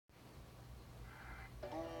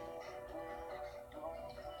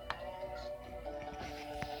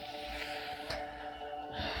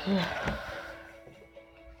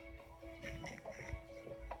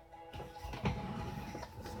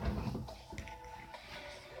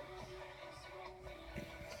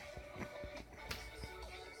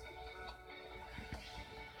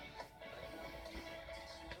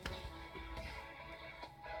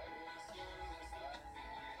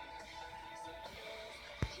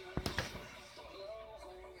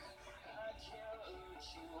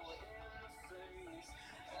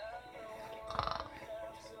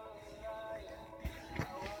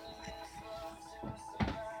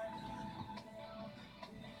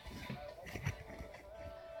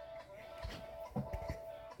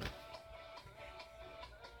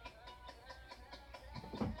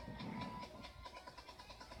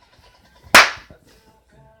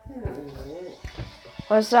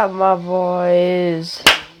What's up, my boys?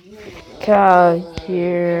 Kyle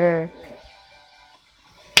here.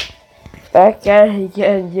 Back at it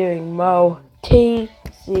again doing Mo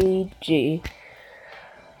TCG.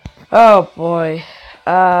 Oh boy.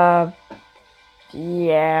 Yeah.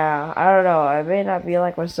 I don't know. I may not be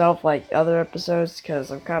like myself like other episodes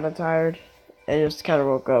because I'm kind of tired. I just kind of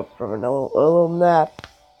woke up from a little nap.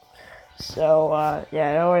 So,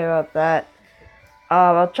 yeah, don't worry about that.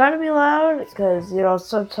 I'll try to be loud because,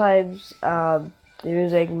 sometimes, the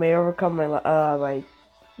music may overcome my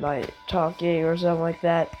talking or something like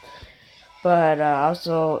that. But,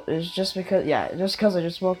 also, it's just because I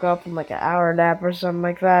just woke up from like an hour nap or something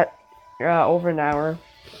like that. Over an hour.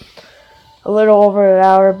 A little over an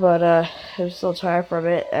hour, but, I'm still tired from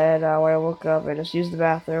it. And, when I woke up, I just used the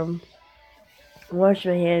bathroom, washed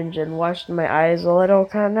my hands, and washed my eyes a little,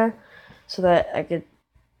 kinda, so that I could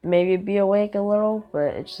maybe be awake a little,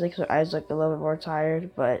 but it just makes my eyes look a little bit more tired.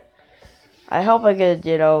 But I hope I could,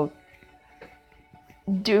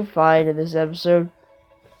 do fine in this episode.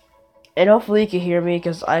 And hopefully you can hear me,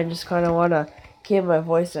 because I just kind of want to keep my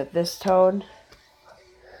voice at this tone.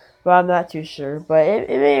 But I'm not too sure. But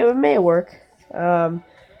it may work. Again,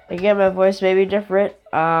 my voice may be different.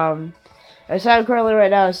 I sound currently right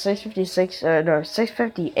now is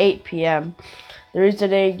 6:58 p.m. The reason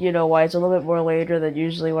why it's a little bit more later than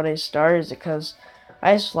usually when I start is because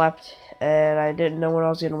I slept and I didn't know when I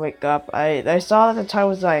was gonna wake up. I saw that the time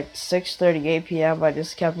was like 6:38 p.m. I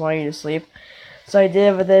just kept wanting to sleep, so I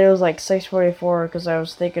did. But then it was like 6:44 because I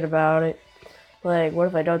was thinking about it. Like, what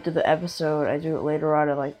if I don't do the episode? I do it later on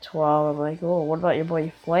at like 12. I'm like, oh, what about your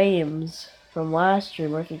boy Flames from last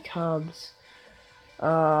stream? What if he comes?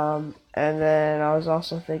 And then I was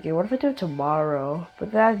also thinking, what if I do it tomorrow?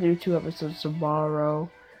 But then I do 2 episodes tomorrow.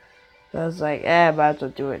 So I was like, I might as well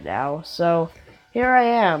do it now. So, here I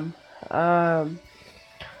am. I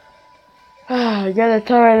got the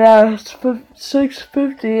time right now. It's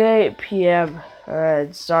 6:58 p.m.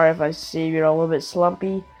 Alright, sorry if I seem, a little bit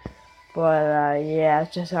slumpy. But, yeah,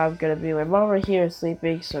 it's just how I'm gonna be. My mom right here is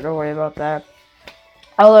sleeping, so don't worry about that.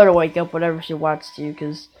 I'll let her wake up whenever she wants to,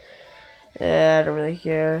 because, I don't really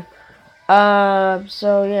care.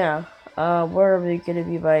 So yeah. Where are we gonna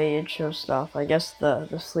be by intro stuff? I guess the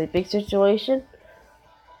sleeping situation.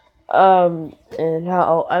 And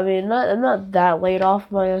how, I mean, I'm not that late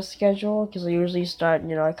off my schedule, because I usually start,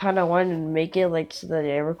 I kind of wanted to make it, like, so that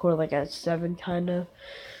I record, like, at 7, kind of.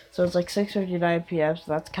 So it's, like, 6:59 p.m.,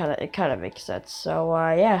 so it kind of makes sense. So,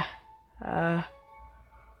 yeah.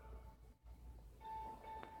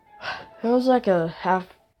 It was, like, a half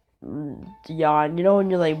yawn. You know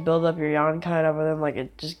when you, like, build up your yawn, kind of, and then, like,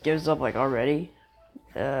 it just gives up, like, already?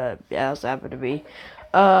 Yeah, that's happened to me.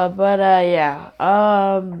 Yeah.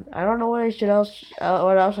 I don't know what else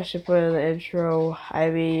I should put in the intro.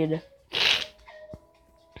 You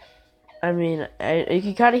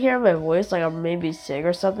can kind of hear my voice, like I'm maybe sick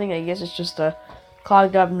or something. I guess it's just a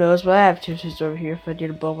clogged up nose, but I have tissues over here if I need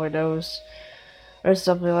to blow my nose or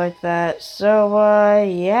something like that. So,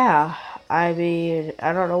 yeah. I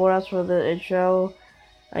don't know what else for the intro.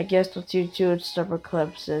 I guess we'll do 2 separate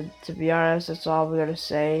clips, and to be honest, that's all we're gonna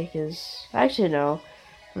say, because, actually, no.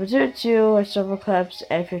 We're doing 2 separate clips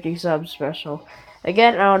and 50 subs special.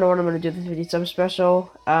 Again, I don't know when I'm gonna do the 50 subs special.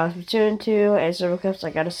 For 2 and 2 and separate clips,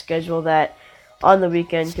 I gotta schedule that on the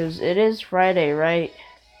weekend, because it is Friday, right?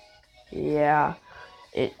 Yeah,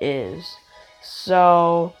 it is.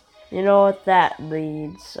 So, you know what that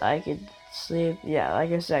means. I can sleep, yeah,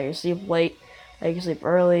 like I said, I can sleep late, I can sleep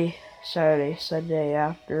early, Saturday, Sunday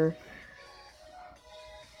after.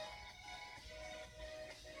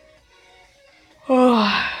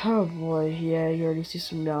 Oh boy, yeah, you already see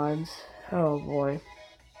some yawns. Oh boy.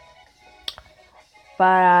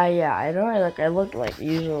 But yeah, I know I look like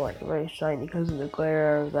usual, like very shiny because of the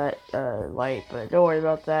glare of that light, but don't worry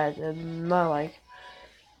about that. And not like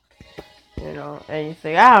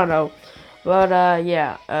anything. I don't know. But,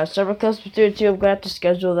 yeah, Summer Club Splatoon 2, I'm gonna have to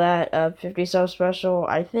schedule that, 50 sub special.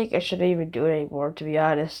 I think I shouldn't even do it anymore, to be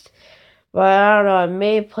honest. But, I don't know, I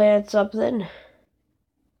may plan something.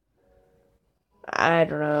 I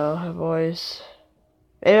don't know, boys.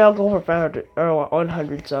 Maybe I'll go for 500, or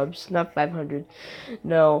 100 subs, not 500.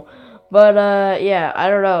 No. But, yeah, I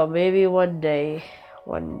don't know, maybe one day.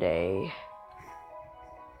 One day.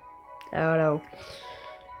 I don't know.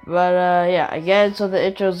 But, yeah, again, so the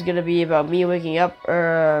intro is gonna be about me waking up,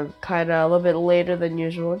 kinda a little bit later than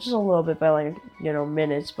usual, just a little bit by, like,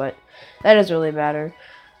 minutes, but that doesn't really matter.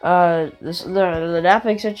 The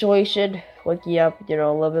napping situation, waking up, a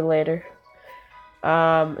little bit later.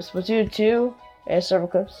 Splatoon 2, and server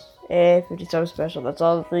clips, and 57 special. That's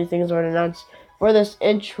all the 3 things I want to announce for this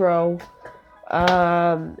intro.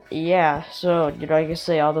 Yeah, so, I can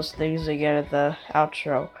say all those things again at the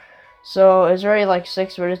outro. So, it's already like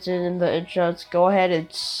 6 minutes in the intro. Let's go ahead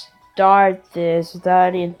and start this without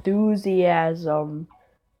any enthusiasm.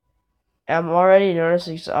 I'm already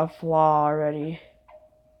noticing a flaw already.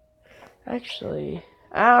 Actually,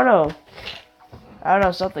 I don't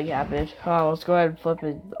know. Something happened. Oh, let's go ahead and flip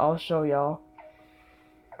it. I'll show y'all.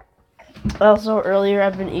 Also, earlier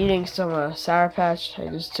I've been eating some Sour Patch. I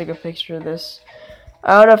just took a picture of this.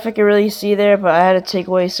 I don't know if I can really see there, but I had to take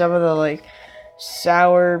away some of the, like,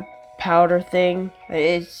 sour powder thing.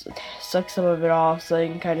 It sucked some of it off so you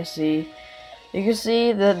can kind of see. You can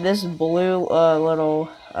see that this blue little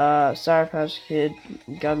Sour Patch Kid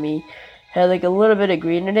gummy had like a little bit of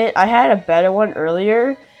green in it. I had a better one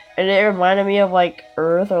earlier, and it reminded me of like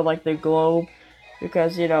Earth or like the globe,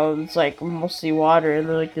 because it's like mostly water, and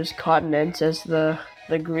like there's continents as the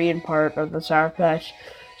green part of the Sour Patch.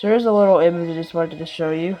 So here's a little image I just wanted to show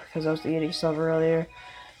you because I was eating some earlier.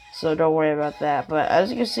 So don't worry about that. But as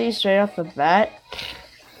you can see straight off the bat,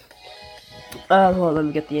 hold on, let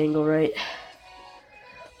me get the angle right.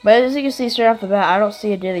 But as you can see straight off the bat, I don't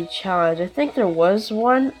see a daily challenge. I think there was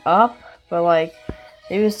one up, but like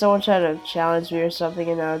maybe someone tried to challenge me or something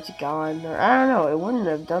and now it's gone. Or I don't know, it wouldn't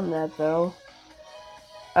have done that though.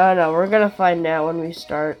 I don't know, we're gonna find out when we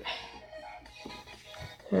start.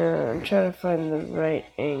 I'm trying to find the right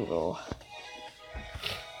angle.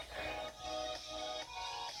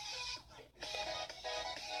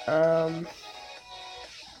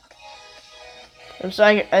 I'm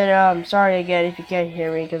sorry again if you can't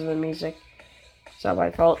hear me because of the music. It's not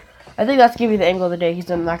my fault. I think that's gonna be the angle of the day because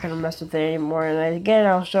I'm not gonna mess with it anymore. And again,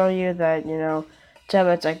 I'll show you that 10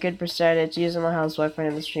 minutes at good percentage using my house Wi-Fi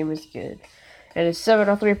and the stream is good. And it's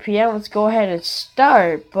 7:03 p.m. Let's go ahead and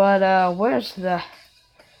start. But where's the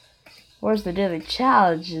daily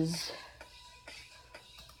challenges?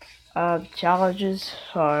 Challenges.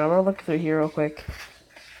 Hold on, I'm gonna look through here real quick.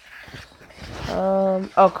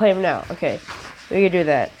 Oh, claim now. Okay, we can do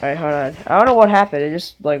that. Alright, hold on. I don't know what happened. It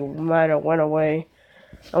just, like, might have went away.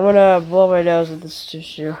 I'm gonna blow my nose with this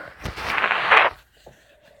tissue.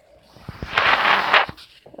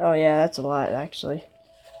 Oh, yeah, that's a lot, actually.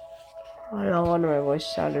 I don't wonder my voice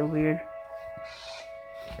sounded weird.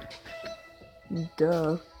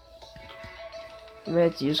 Duh. I may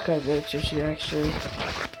have to use quite a bit of tissue, actually.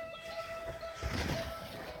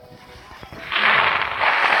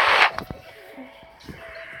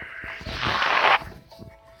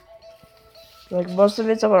 Like, most of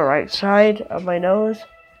it's on the right side of my nose.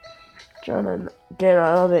 Trying to get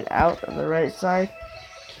a little bit out on the right side.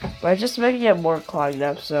 But just making it more clogged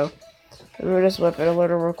up, so we'll just whip it a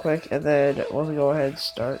little real quick, and then we'll go ahead and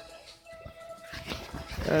start.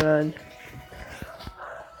 And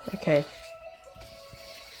okay.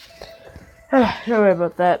 Don't worry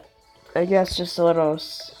about that. I guess just a little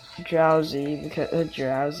drowsy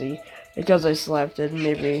because I slept, and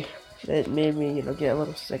maybe it made me get a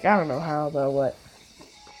little sick. I don't know how though, but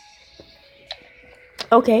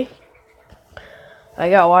okay. I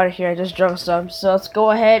got water here. I just drank some. So let's go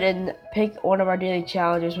ahead and pick one of our daily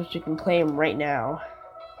challenges, which you can claim right now.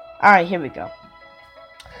 Alright, here we go.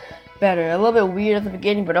 Better. A little bit weird at the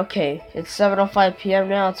beginning, but okay. It's 7:05 p.m.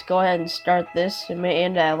 now. Let's go ahead and start this. It may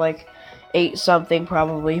end at like 8 something,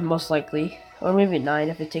 probably, most likely. Or maybe 9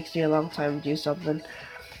 if it takes me a long time to do something.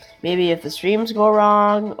 Maybe if the streams go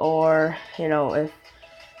wrong, or, if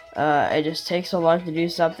it just takes so long to do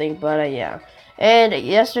something, but yeah. And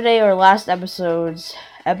yesterday or last episode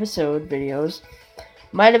videos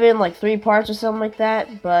might have been like 3 parts or something like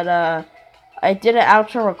that, but I did an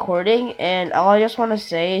outro recording, and all I just want to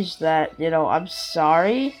say is that I'm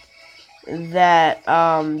sorry that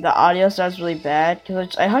the audio sounds really bad,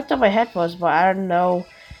 because I hooked up my headphones, but I don't know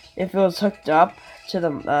if it was hooked up to the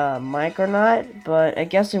mic or not, but I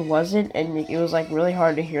guess it wasn't, and it was like really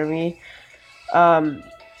hard to hear me. Um,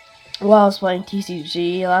 while I was playing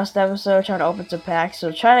TCG last episode, trying to open some packs,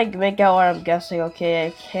 so trying to make out what I'm guessing. Okay, I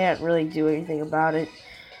can't really do anything about it.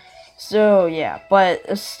 So yeah,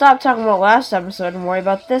 but stop talking about last episode and worry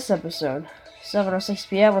about this episode. 7:06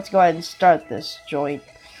 p.m. Let's go ahead and start this joint.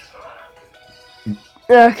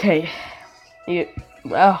 Okay.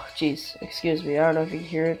 Oh, jeez. Excuse me. I don't know if you can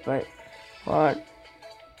hear it, but hold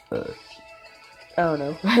on. I don't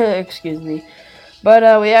know. Excuse me.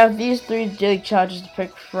 But we have these 3 daily challenges to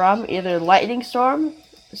pick from: either Lightning Storm,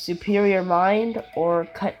 Superior Mind, or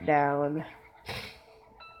Cut Down.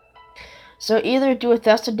 So either do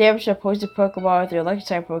 1,000 damage to a poison Pokemon with your electric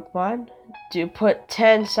type Pokemon, put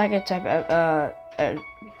 10 psychic type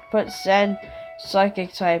put 10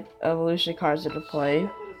 psychic type evolution cards into play.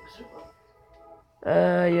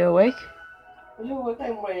 You awake?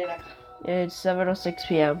 It's 7:06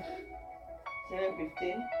 p.m.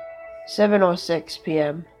 7:06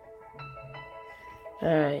 p.m.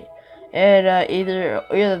 Alright. And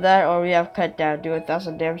either that or we have Cut Down. Do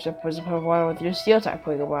 1,000 damage to poison Pokemon with your Steel type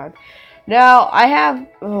Pokemon. Now I have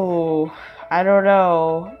I don't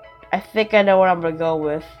know. I think I know what I'm gonna go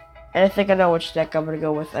with. And I think I know which deck I'm gonna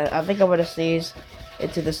go with. I think I'm gonna sneeze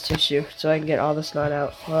into this tissue so I can get all the snot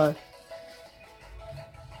out. Hold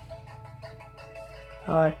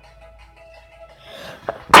on.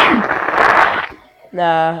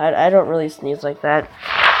 Nah, I don't really sneeze like that.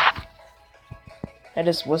 I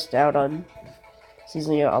just wussed out on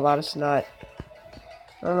sneezing out a lot of snot.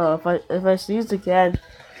 I don't know, if I sneeze again,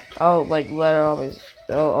 I'll like let out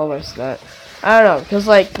all my snot. I don't know, cause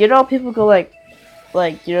like people go like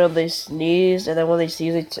they sneeze and then when they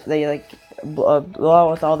sneeze they like blow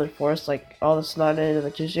out with all their force, like all the snot into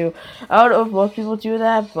the tissue. I don't know if most people do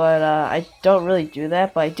that, but I don't really do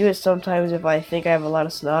that. But I do it sometimes if I think I have a lot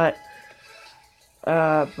of snot.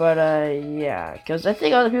 Yeah, because I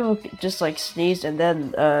think other people just like sneeze and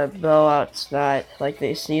then blow out snot, like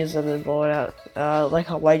they sneeze and then blow it out, like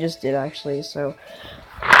how I just did actually. So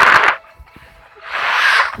I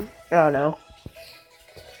don't know.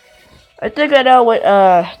 I think I know what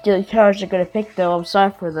daily challenge I'm gonna pick though. I'm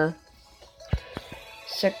sorry for the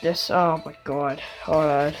sickness. Oh my god. Hold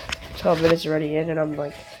on. 12 minutes already in and I'm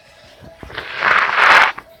like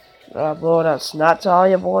blowing out snot to all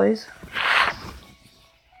you boys.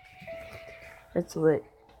 It's lit.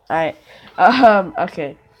 Alright.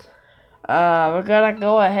 Okay. We're gonna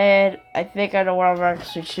go ahead. I think I know what I'm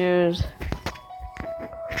actually choose.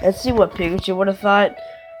 Let's see what Pikachu would have thought.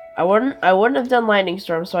 I wouldn't have done Lightning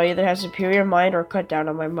Storm, so I either have Superior Mind or Cut Down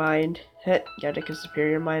on my mind. Got it, because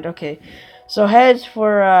Superior Mind. Okay. So heads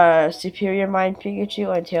for Superior Mind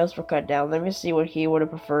Pikachu and tails for Cut Down. Let me see what he would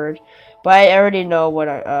have preferred. But I already know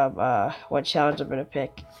what challenge I'm gonna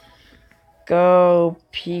pick. Go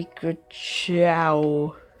Pikachu.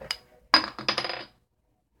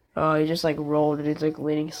 Oh, he just like rolled and he's like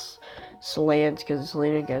leaning slant because it's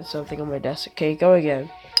leaning against something on my desk. Okay, go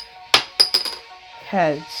again.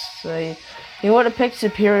 Heads. So he would have picked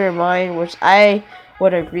Superior Mind, which I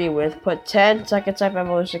would agree with. Put 10 second type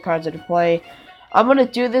evolution cards into play. I'm gonna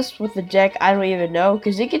do this with the deck I don't even know,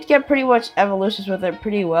 because he could get pretty much evolutions with it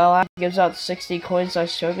pretty well. He gives out 60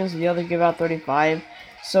 coin-sized tokens, the other give out 35.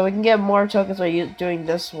 So we can get more tokens by doing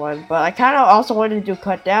this one. But I kind of also wanted to do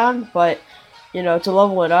Cut Down, but to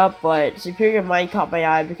level it up. But Superior Mind caught my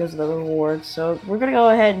eye because of the rewards. So we're gonna go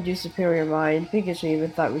ahead and do Superior Mind. Pikachu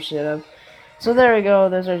even thought we should have. So there we go.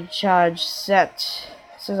 There's our challenge set.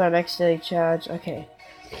 This is our next daily challenge.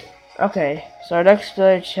 Okay, so our next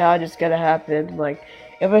daily challenge is gonna happen, like,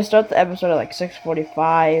 if I start the episode at, like,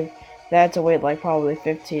 6:45, then I have to wait, like, probably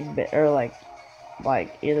 15 minutes, or, like,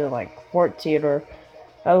 either, like, 14 or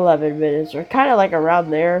 11 minutes, or kind of, like,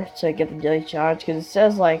 around there to get the daily challenge, because it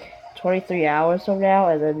says, like, 23 hours from now,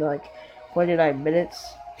 and then, like, 29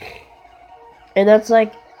 minutes, and that's,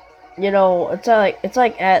 like, it's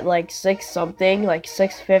like at, like, 6 something, like,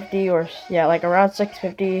 6:50, or, yeah, like, around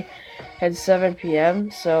 6:50, and 7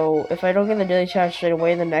 p.m. So if I don't get the daily challenge straight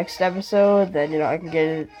away in the next episode, then I can get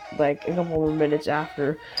it like a couple more minutes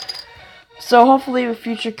after. So hopefully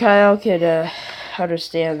future Kyle could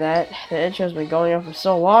understand that. The intro's been going on for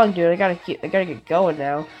so long, dude. I gotta get going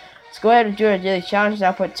now. Let's go ahead and do our daily challenge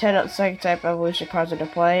now. Put 10 psychic type evolution cards into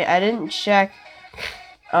play. I didn't check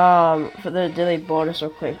for the daily bonus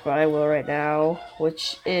real quick, but I will right now.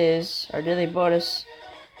 Which is our daily bonus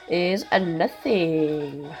is a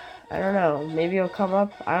nothing. I don't know. Maybe it'll come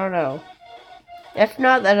up. I don't know. If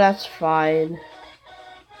not, then that's fine.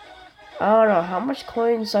 I don't know. How much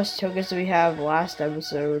coins / tokens do we have last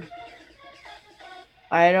episode?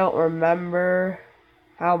 I don't remember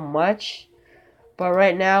how much. But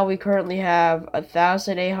right now we currently have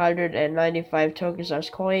 1,895 token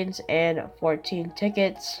slash coins and 14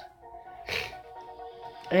 tickets.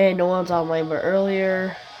 And no one's online but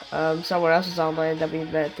earlier. Someone else is online that we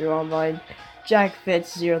met through online. Jack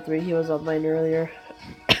Fitz 03, he was online earlier.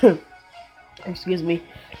 Excuse me.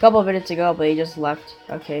 A couple of minutes ago, but he just left.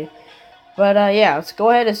 Okay. But yeah, let's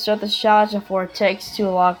go ahead and start the challenge before it takes too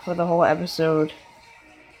long for the whole episode.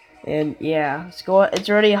 And yeah, let's go. It's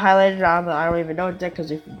already highlighted on the I don't even know deck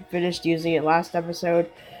because we finished using it last episode.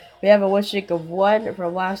 We have a wish streak of 1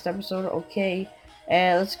 from last episode. Okay.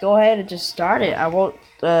 And let's go ahead and just start it. I won't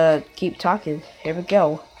keep talking. Here we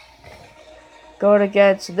go. Going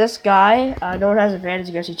against this guy. No one has advantage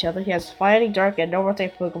against each other. He has Fighting Dark and no more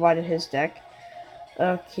type Pokemon in his deck.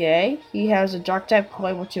 Okay. He has a Dark type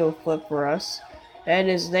coin which he'll flip for us. And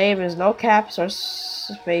his name is no caps or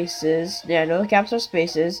spaces. Yeah, no caps or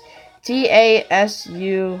spaces.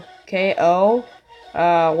 TASUKO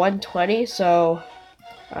 120. So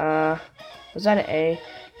was that an A?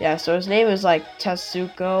 Yeah, so his name is like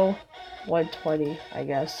Tetsuko 120, I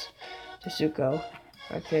guess. Tetsuko.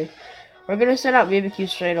 Okay. We're gonna set out Mimikyu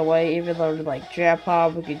straight away, even though like Grandpa,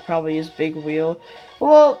 we could probably use Big Wheel.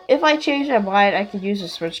 Well, if I change my mind, I could use a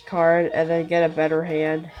switch card and then get a better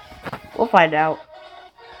hand. We'll find out.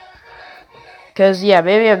 Cause yeah,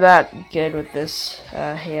 maybe I'm not good with this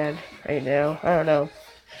hand right now. I don't know.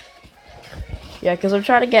 Yeah, cause I'm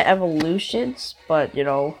trying to get evolutions, but you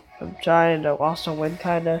know, I'm trying to also win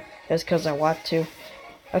kinda, just cause I want to.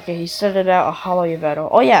 Okay, he sent it out a Hollow Yveltal.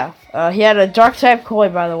 Oh yeah, he had a Dark type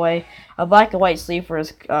coin by the way, a black and white sleeve for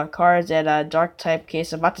his cards, and a Dark type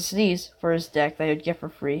case. I'm about to sneeze for his deck that he would get for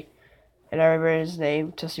free. And I remember his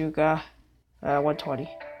name, Tetsuka 120.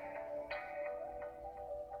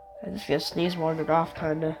 I just get sneeze wandered off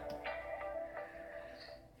kinda.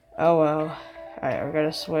 Oh well. Alright, we're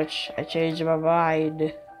gonna switch. I changed my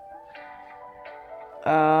mind.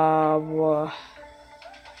 Let's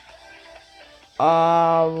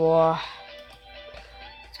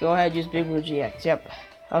go ahead and use Big Blue GX. Yep.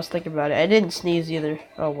 I was thinking about it. I didn't sneeze either.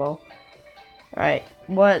 Oh well. Alright.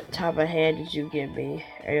 What type of hand did you give me?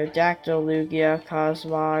 Aerodactyl, Lugia,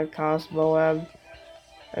 Cosmog, Cosmoem.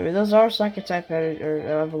 I mean, those are second type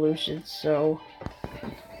evolutions, so.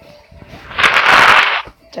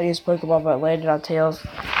 Tiniest Pokemon that landed on Tails.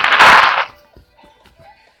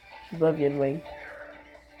 Oblivion Wing.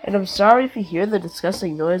 And I'm sorry if you hear the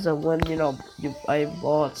disgusting noise of when, you know,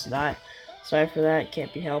 well, it's not. Sorry for that, it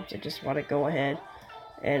can't be helped. I just want to go ahead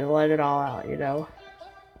and let it all out, you know.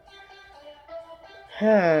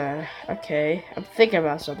 Okay, I'm thinking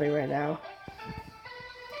about something right now.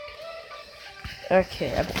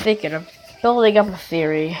 Okay, I'm building up a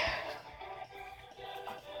theory.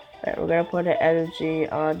 Alright, we're gonna put an energy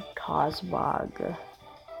on Cosmog.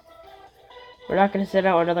 We're not gonna send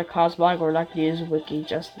out another Cosmog, we're not gonna use Wiki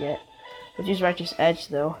just yet. We'll use Righteous Edge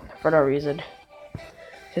though, for no reason.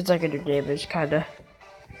 It's like gonna do damage, kinda.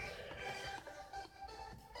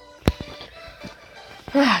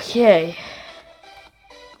 Okay.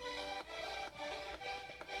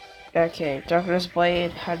 Okay, Darkness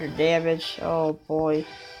Blade, 100 damage. Oh boy.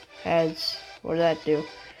 Heads. What did that do?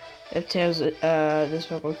 If Tails, this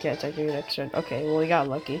Pokemon can't attack you next turn. Okay, well, we got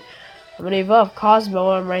lucky. I'm gonna evolve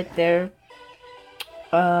Cosmo right there.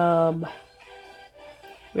 We're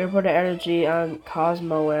gonna put an energy on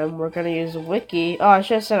Cosmo M. We're gonna use Wiki. Oh, I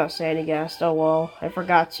should have sent out Sandygast. Oh well, I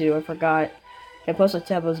forgot. I posted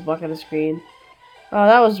Tempo's buck on the screen. Oh,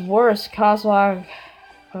 that was worse. Cosmog.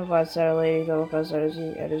 Pokemon Center Lady, double cost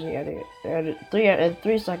energy,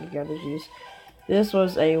 3 psychic energies. This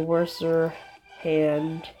was a worser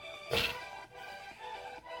hand.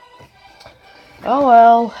 Oh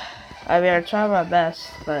well. I mean, I tried my best,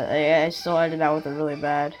 but I still ended out with a really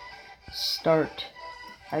bad start,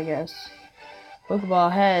 I guess.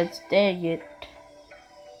 Pokeball heads, dang it.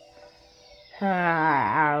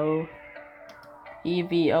 Ow.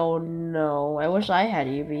 Eevee, oh no. I wish I had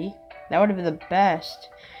Eevee. That would have been the best.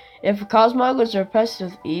 If Cosmog was replaced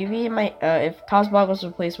with Eevee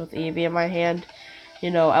in my hand,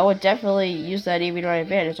 you know, I would definitely use that Eevee to my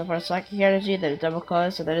advantage. So for a psychic energy, then a double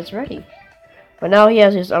cuss, and then it's ready. But now he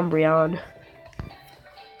has his Umbreon.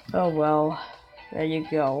 Oh well. There you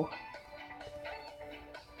go.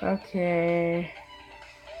 Okay.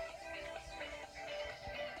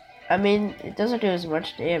 I mean, it doesn't do as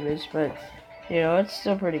much damage, but, you know, it's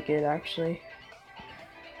still pretty good, actually.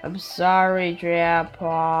 I'm sorry,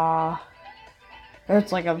 Grandpa.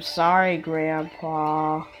 It's like, I'm sorry,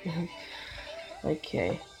 Grandpa.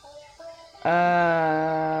 Okay.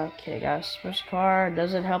 Okay, got a switch card.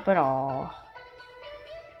 Doesn't help at all.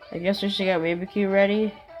 I guess we should get Mimikyu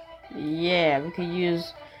ready. Yeah, we could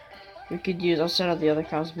use, I'll set out the other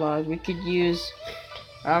cosmog. We could use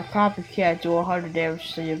copycat, do 100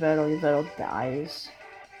 damage to your metal dies.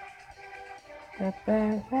 And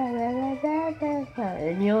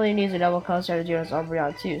he only needs a double concert to do his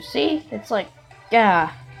Umbreon too. See? It's like,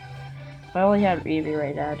 yeah. If I only had Eevee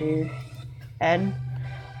right now, dude. And,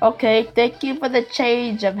 okay, thank you for the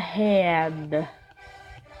change of hand.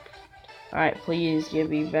 Alright, please give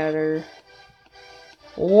me better.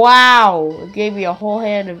 Wow! It gave me a whole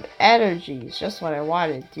hand of energies. Just what I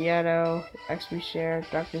wanted. Diano, XP Share,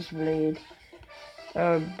 Darkness Blade.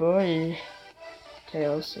 Oh boy.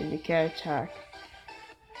 Tails, and you can't attack.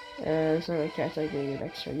 So I can't attack getting an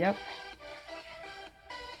extra. Yep.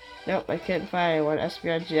 Nope, I couldn't find anyone.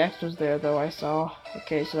 SBI GX was there though, I saw.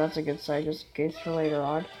 Okay, so that's a good sign just in case for later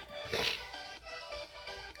on.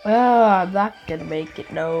 Oh, I'm not gonna make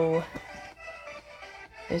it, no.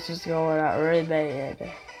 It's just going out really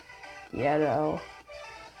bad. Yeah, no.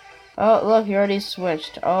 Oh, look, you already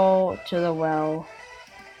switched. Oh, to the well.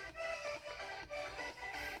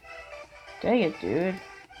 Dang it, dude.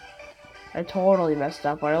 I totally messed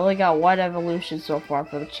up. I only got one evolution so far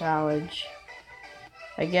for the challenge.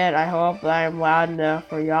 Again, I hope that I'm loud enough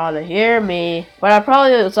for y'all to hear me. But I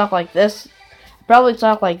probably talk like this.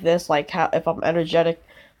 Like how if I'm energetic,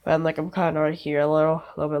 but I'm kind of right here a little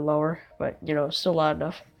bit lower. But you know, still loud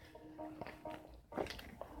enough.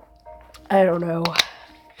 I don't know.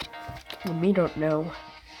 Me don't know.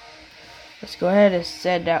 Let's go ahead and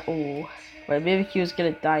send that. Ooh, but BBQ is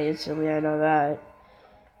gonna die instantly. I know that.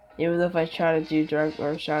 Even if I try to do direct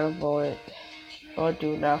or shadow bullet, it won't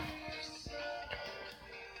do enough.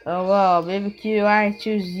 Oh well, BBQ, I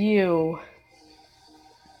choose you.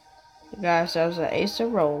 You got ourselves an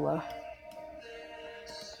Acerola.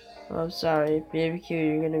 I'm sorry, BBQ,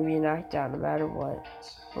 you're gonna be knocked down no matter what.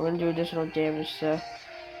 We're gonna do additional damage to.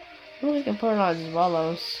 We can put it on these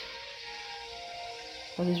Wallows.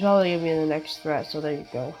 Well, he's probably gonna be the next threat, so there you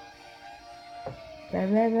go.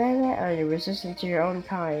 Oh, you're resistant to your own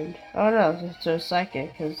kind. Oh no, so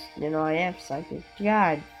psychic, because, you know, I am psychic.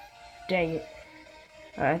 God dang it.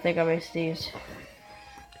 Alright, I think I missed these.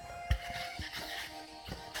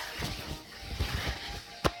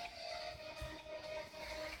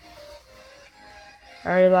 I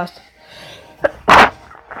already lost.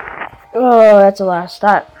 Oh, that's the last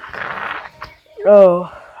stop.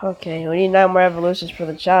 Oh, okay. We need 9 more evolutions for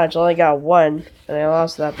the challenge. I only got 1, and I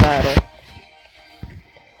lost that battle.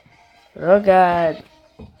 Oh god.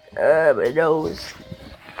 My nose.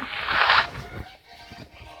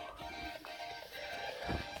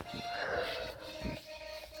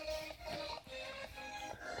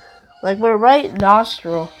 Like my right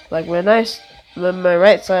nostril, like my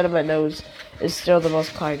right side of my nose is still the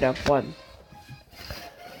most clogged up one.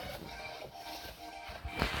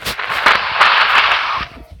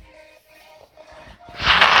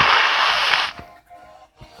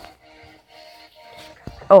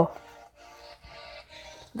 Oh.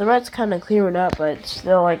 The right's kind of clearing up, but it's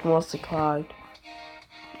still like mostly clogged.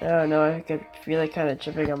 I don't know, I could feel it kind of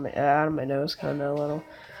dripping on out of my nose kind of a little.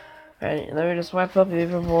 Alright, let me just wipe up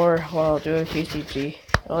even more while doing TCG.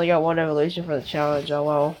 I only got 1 evolution for the challenge, oh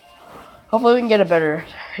well. Hopefully we can get a better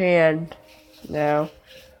hand now.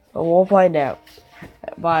 But we'll find out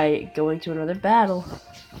by going to another battle.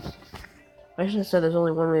 I should have said there's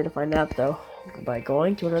only one way to find out though. By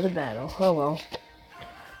going to another battle. Oh well.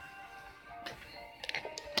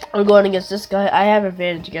 I'm going against this guy. I have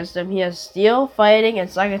advantage against him. He has Steel, Fighting, and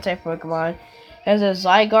Psychic type Pokemon. He has a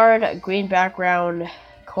Zygarde, green background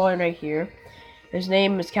coin right here. His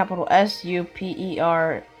name is capital SUPERCTEC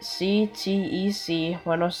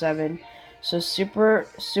 107. So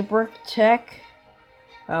Super Tech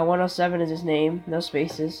 107 is his name. No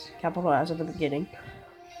spaces. Capital S at the beginning.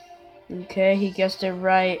 Okay, he guessed it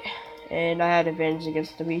right, and I had advantage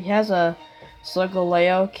against him. He has a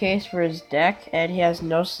Solgaleo case for his deck, and he has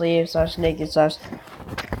no sleeve / naked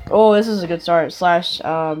 / oh, this is a good start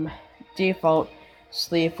 / default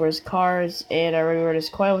sleeve for his cards, and I already read his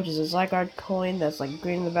coin, which is a Zygarde coin that's like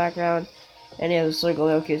green in the background, and he has a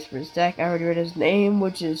Solgaleo case for his deck. I already read his name,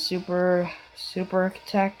 which is Super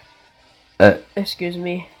Tech. Excuse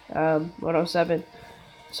me, 107.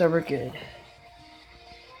 So we're good.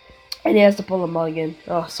 And he has to pull a mulligan.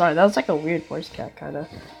 Oh, sorry, that was like a weird voice cat, kind of.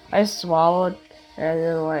 I swallowed, and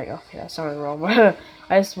then okay, that sounded wrong.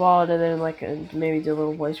 I swallowed, and then maybe did a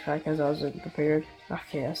little voice crack because I wasn't prepared.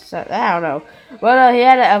 Okay, I don't know. But he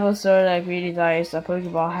had an episode like Greedy Dice, a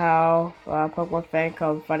Pokeball How, Pokemon Fan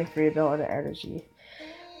Club, Fighting for Your Build, and Energy.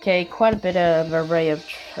 Okay, quite a bit of array of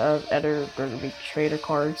trader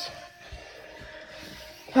cards.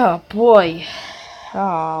 Oh boy.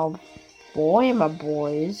 Oh boy, my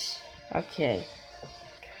boys. Okay.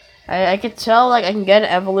 I could tell, like, I can get an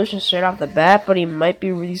evolution straight off the bat, but he might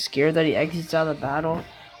be really scared that he exits out of the battle.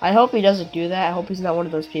 I hope he doesn't do that. I hope he's not one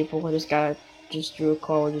of those people who just drew a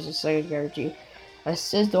card, which is a second guarantee. A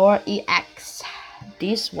Scizor EX.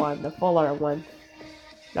 This one, the full art one.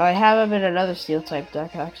 Now, I have him in another steel type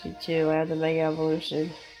deck, actually, too. I have the Mega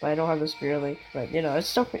Evolution, but I don't have the Spirit Link. But, you know, it's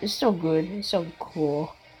still good. It's still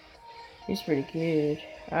cool. He's pretty good.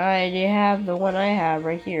 Alright, you have the one I have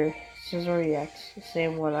right here. Scizor EX. The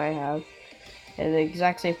same one I have. And the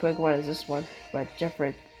exact same Pokemon as this one, but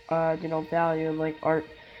different, you know, value and like art,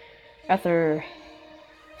 ether.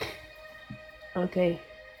 Okay.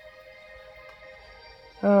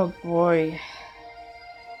 Oh boy.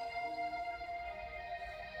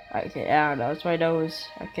 Okay, I don't know. It's my nose.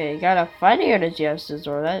 Okay, got a fighting energy out of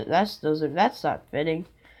Scizor. That's not fitting.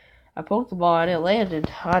 A Pokeball and it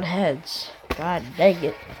landed on heads. God dang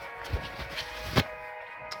it.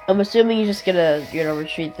 I'm assuming he's just gonna, you know,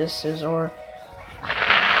 retreat this Scizor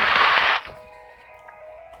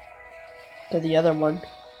to the other one.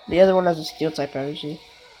 The other one has a steel type energy.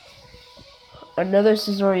 Another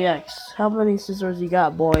Scizor EX. How many Scizors you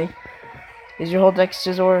got, boy? Is your whole deck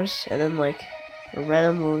Scizors? And then, like, a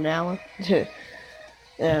random Lunala? I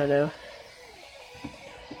don't know.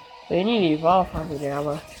 But you need to evolve from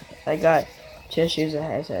Lunala. I got tissues that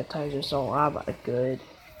has that times or so. I'm not good.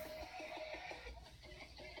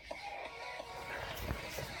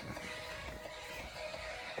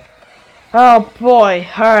 Oh boy,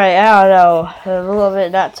 alright, I don't know. I'm a little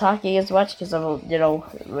bit not talking as much because I'm, you know,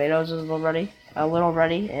 my nose is a little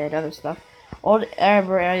runny, and other stuff. Old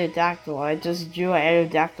Amber Aerodactyl. I just drew an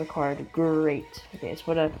Aerodactyl card. Great. Okay, let's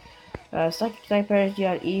put a Psychic type energy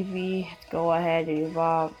on Eevee. Let's go ahead and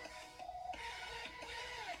evolve.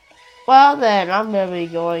 Well then, I'm gonna be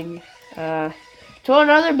going to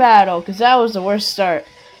another battle because that was the worst start.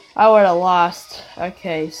 I would have lost.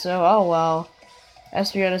 Okay, so oh well.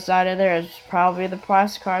 SP on the side of there is probably the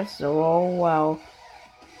prize card, so oh well.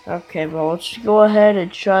 Okay, well, let's go ahead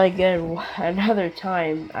and try again another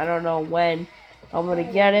time. I don't know when I'm gonna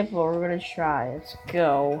get it, but we're gonna try. Let's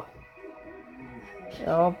go.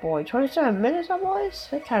 Oh boy, 27 minutes, my boys?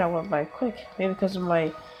 That kind of went by quick. Maybe because of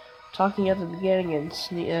my talking at the beginning and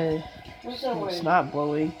snot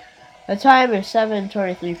blowing. The time is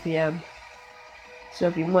 7:23 p.m. So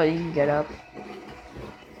if you want, you can get up.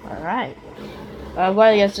 Alright. I'm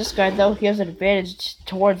going against this guy, though. He has an advantage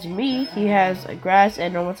towards me. He has a grass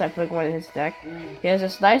and normal type Pokemon in his deck. He has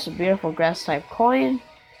this nice and beautiful grass type coin.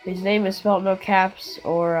 His name is spelled no caps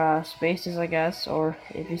or spaces, I guess. Or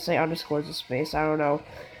if you say underscores a space, I don't know.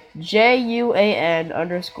 JUAN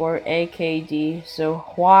underscore AKD. So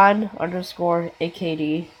Juan underscore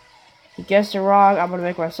AKD. He guessed it wrong. I'm gonna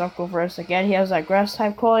make myself go first. Again, he has that grass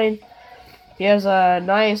type coin. He has a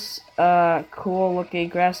nice, cool looking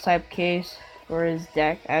grass type case for his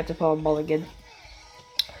deck. I had to put a mulligan.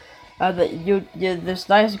 This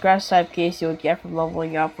nice grass type case you would get from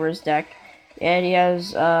leveling up for his deck. And he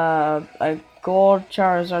has a gold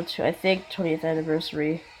Charizard, I think 20th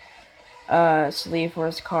anniversary sleeve for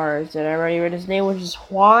his cards. And I already read his name, which is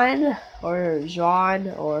Juan or Jean,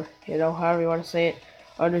 or you know, however you want to say it,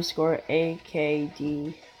 underscore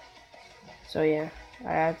AKD. So yeah,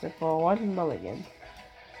 I had to pull one mulligan.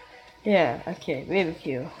 Yeah, okay, maybe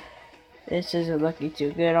Q. This isn't looking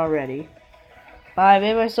too good already. I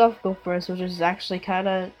made myself go first, which is actually kind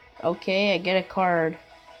of okay. I get a card.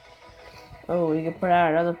 Oh, you can put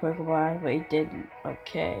out another Pokemon, but he didn't.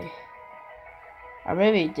 Okay. Or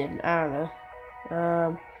maybe he didn't. I don't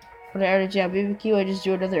know. Put an energy on BBQ. I just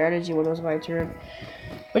do another energy when it was my turn.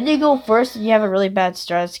 When you go first and you have a really bad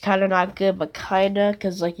start, it's kind of not good, but kind of.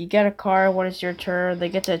 Because, like, you get a card when it's your turn. They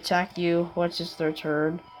get to attack you once it's their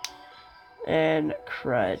turn. And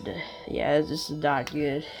crud. Yeah, this is not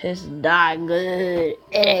good. It's not good.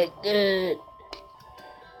 It ain't good.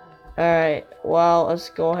 Alright, well, let's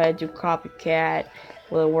go ahead and do copycat.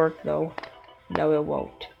 Will it work though? No, it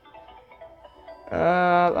won't.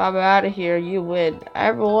 I'm out of here. You win.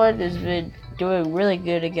 Everyone has been doing really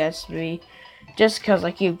good against me. Just because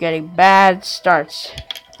I keep getting bad starts.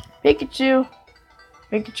 Pikachu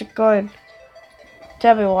coin.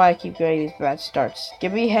 Tell me why I keep getting these bad starts.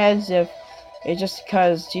 Give me heads if it's just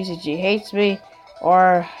because TCG hates me,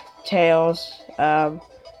 or tails. I'm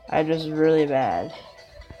just really bad.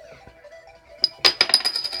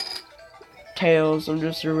 Tails, I'm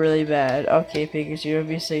just really bad. Okay, Pikachu, if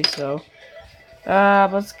you say so.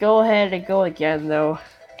 Let's go ahead and go again, though.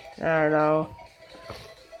 I don't know.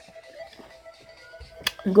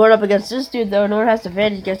 I'm going up against this dude, though. No one has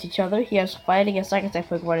advantage against each other. He has fighting and psychic type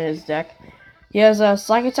Pokemon in his deck. He has a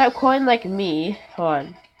psychic type coin like me. Hold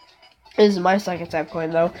on. This is my psychic type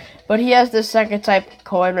coin though. But he has this psychic type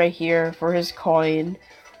coin right here for his coin.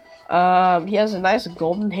 He has a nice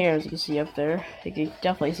golden hair, as you can see up there. You can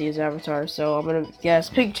definitely see his avatar. So I'm gonna guess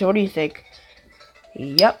Pikachu. What do you think?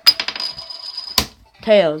 Yep.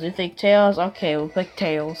 Tails. You think Tails? Okay, we'll pick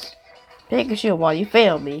Tails. Pikachu, why you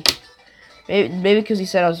failed me? Maybe because he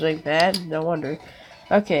said I was doing bad. No wonder.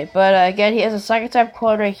 Okay, but again, he has a psychic type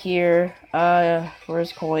coin right here. For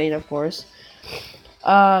his coin, of course.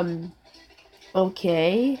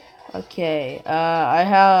 Okay. Okay.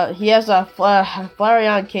 He has a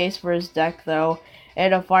Flareon case for his deck though,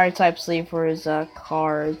 and a fire type sleeve for his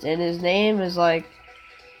cards. And his name is like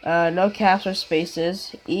no caps or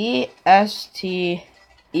spaces. E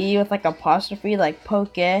with like apostrophe, like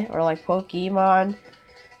Poke or like Pokemon.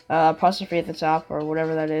 Apostrophe at the top or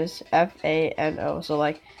whatever that is. Fano. So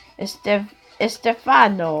like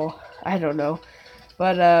Estefano. I don't know.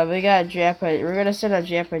 But we got Jappa. We're gonna send a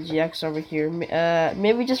Jappa GX over here.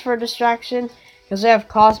 Maybe just for a distraction, because they have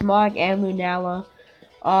Cosmog and Lunala.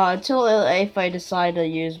 Until if I decide to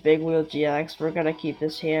use Big Wheel GX, we're gonna keep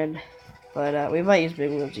this hand. But we might use Big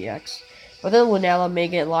Wheel GX. But then Lunala may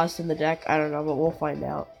get lost in the deck. I don't know, but we'll find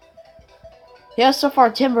out. He has so far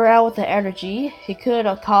Timber out with the energy. He could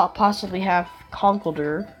possibly have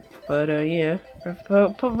Conkeldurr. But yeah.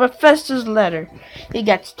 Professor's letter. He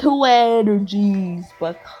got 2 energies,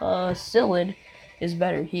 but Cyllid is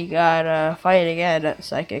better. He got fight again at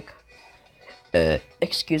psychic.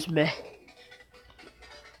 Excuse me.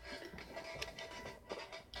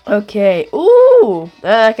 Okay. Ooh,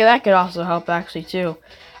 that could also help actually too.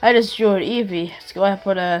 I just drew an Eevee. Let's go ahead and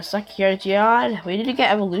put a psychic energy on. We need to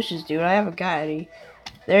get evolutions, dude. I haven't got any.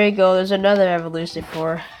 There you go. There's another evolution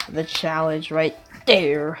for the challenge right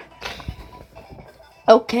there.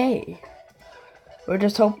 Okay. We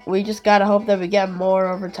just gotta hope that we get more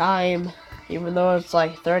over time. Even though it's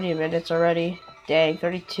like 30 minutes already. Dang,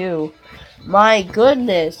 32. My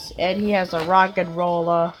goodness. And he has a rock and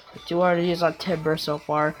roller. 200 use on Timber so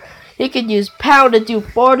far. He can use Pound to do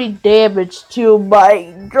 40 damage to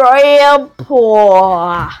my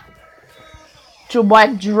grandpa. To my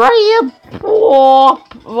grandpa.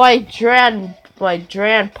 My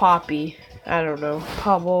Dran Poppy. I don't know.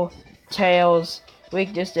 Pummel. Tails.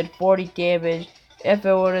 Weakness did 40 damage. If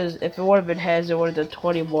it would have been heads, it would have done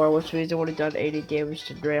 20 more, which means it would have done 80 damage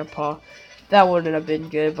to Grandpa. That wouldn't have been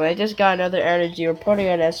good, but I just got another energy. We're putting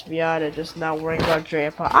an Espeon and just not worrying about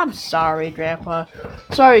Grandpa. I'm sorry, Grandpa.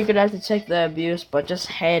 Sorry you're gonna have to take the abuse, but just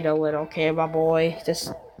handle it, okay, my boy?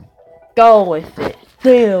 Just go with it.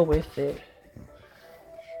 Deal with it.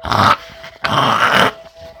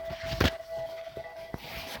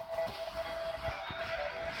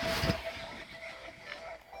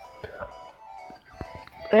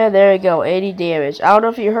 And there you go, 80 damage. I don't know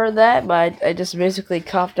if you heard that, but I just basically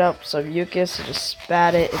coughed up some mucus and just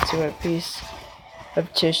spat it into a piece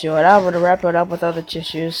of tissue. And I'm going to wrap it up with other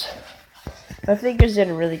tissues. My fingers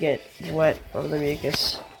didn't really get wet from the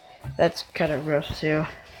mucus. That's kind of gross too.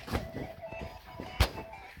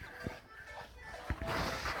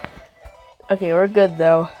 Okay, we're good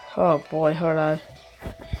though. Oh boy, hold on.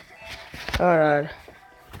 Hold on.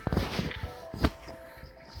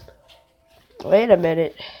 Wait a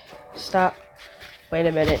minute. Stop. Wait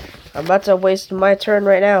a minute. I'm about to waste my turn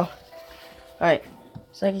right now. Alright.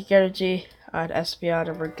 Psychic energy on Espeon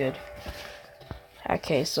and we're good.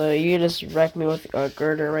 Okay, so you just wrecked me with a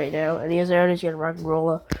girder right now. And he has energy on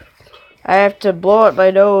Rock'n'Rolla. I have to blow out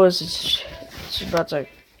my nose. It's about to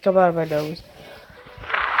come out of my nose.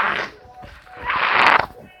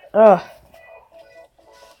 Ugh.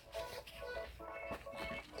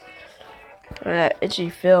 That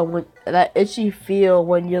itchy feel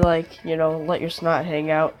when you like, you know, let your snot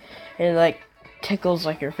hang out and it like tickles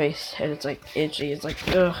like your face and it's like itchy. It's like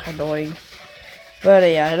ugh, annoying. But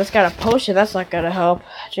yeah, I just got a potion. That's not gonna help.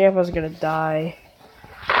 Jampa's gonna die.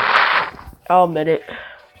 I'll admit it.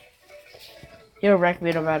 He'll wreck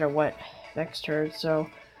me no matter what next turn. So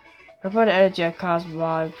I'm putting energy on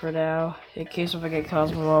Cosmog for now in case if I get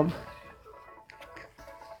Cosmog.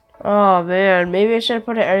 Oh man, maybe I should have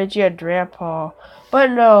put an energy on Grandpa.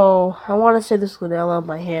 But no, I want to save this Lunala on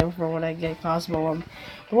my hand for when I get Cosmo.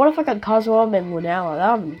 But what if I got Cosmo and Lunala?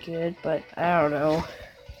 That would be good, but I don't know.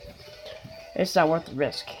 It's not worth the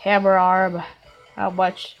risk. Hammer Arm, how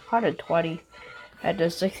much? 120. At the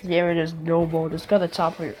 60 damage is noble. Just go to the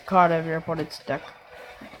top of your card of your opponent's deck.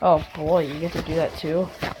 Oh boy, you get to do that too.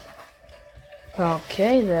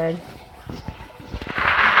 Okay then.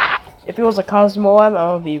 If it was a Cosmo M,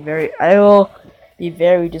 I will be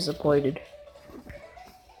very disappointed.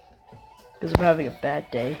 because I'm having a bad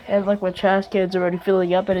day. And like my trash can's already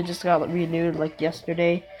filling up and it just got renewed like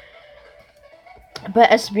yesterday. But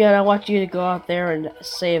SBN, I want you to go out there and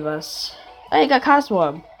save us. Hey, you got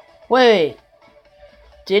Cosmo. Wait,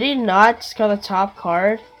 did he not just got the top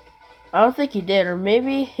card? I don't think he did, or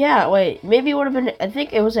maybe, yeah, wait, maybe it would have been, I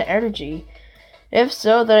think it was an energy. If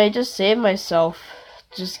so, then I just saved myself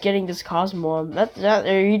just getting this Cosmo.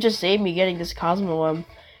 Or you just saved me getting this Cosmo.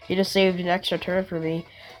 You just saved an extra turn for me.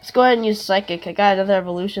 Let's go ahead and use Psychic. I got another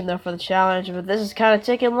evolution though for the challenge, but this is kind of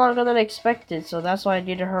taking longer than expected, so that's why I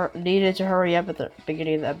needed to hurry up at the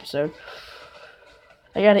beginning of the episode.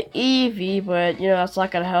 I got an Eevee, but you know that's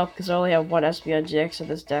not gonna help because I only have one SBN GX in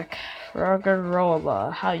this deck.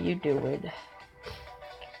 Roggerola, how you doing?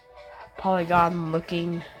 Polygon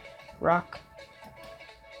looking rock.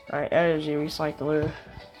 Alright, energy recycler.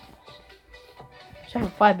 You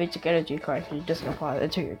have 5 basic energy cards and you just apply it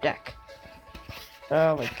into your deck.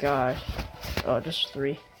 Oh my god. Oh, just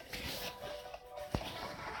 3.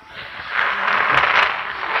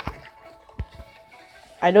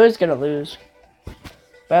 I know he's gonna lose.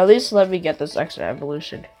 But at least let me get this extra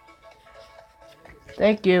evolution.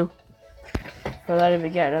 Thank you for letting me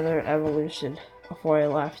get another evolution before I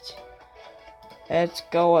left. Let's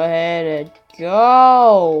go ahead and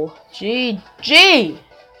go! GG!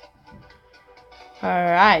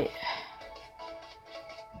 Alright.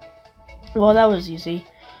 Well, that was easy.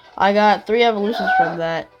 I got 3 evolutions from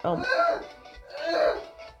that.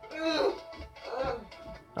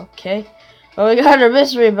 Okay. Well, we got our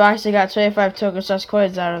mystery box. I got 25 token slash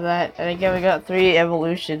coins out of that. And again, we got 3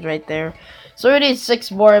 evolutions right there. So we need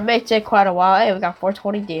 6 more. It may take quite a while. Hey, we got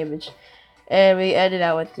 420 damage. And we ended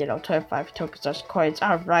out with, 25 token slash coins.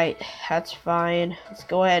 Alright, that's fine. Let's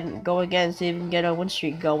go ahead and go again, see if we can get a win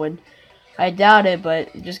streak going. I doubt it,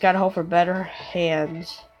 but you just gotta hope for better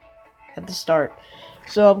hands at the start.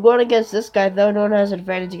 So I'm going against this guy, though. No one has an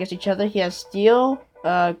advantage against each other. He has Steel,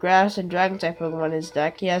 Grass, and Dragon type Pokemon in his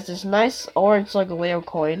deck. He has this nice orange Solgaleo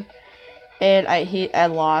coin. And I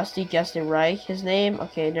lost. He guessed it right. His name,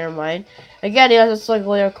 okay, never mind. Again, he has a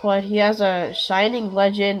Solgaleo coin. He has a Shining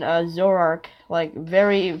Legend Zoroark, like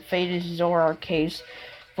very faded Zoroark case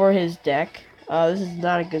for his deck. This is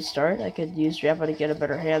not a good start. I could use Drappa to get a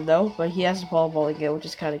better hand though, but he has a Pokeball again, which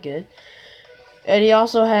is kind of good. And he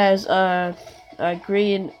also has a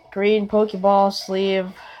green Pokeball sleeve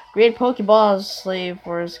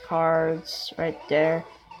for his cards right there.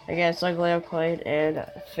 Again, it's like Leo Coin and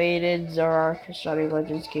faded Zoroark Shining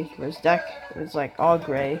Legends case for his deck. It's like all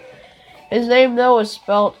gray. His name though is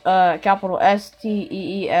spelled capital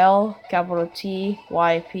S-T-E-E-L, capital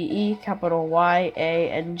T-Y-P-E, capital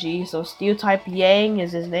Y-A-N-G. So Steel type Yang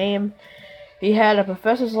is his name. He had a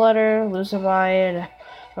Professor's Letter, Lucamine,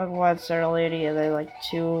 Pokemon Serenity, and then like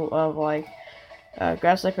 2 of like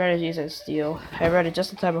Grass Type Energies and Steel. I read it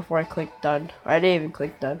just in time before I clicked done. I didn't even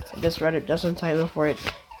click done. I just read it just in time before it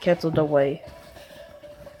canceled away.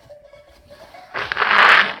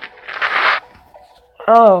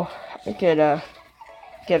 Oh, I could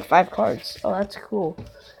get 5 cards. Oh, that's cool.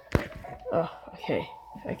 Oh,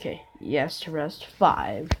 okay. Yes, to rest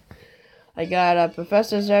 5. I got a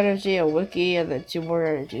Professor's Energy, a Wiki, and then 2 more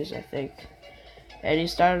energies, I think. And he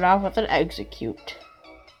started off with an Execute.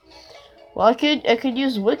 Well, I could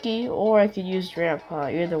use Wiki, or I could use Grandpa.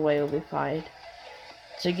 Either way will be fine.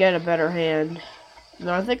 To get a better hand.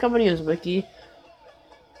 No, I think I'm gonna use Wiki.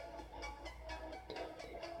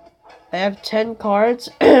 I have 10 cards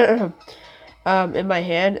in my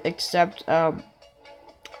hand, except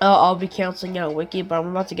I'll be canceling out Wiki, but I'm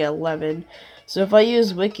about to get 11. So if I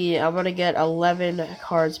use Wiki, I'm gonna get 11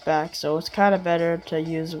 cards back. So it's kind of better to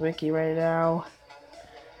use Wiki right now.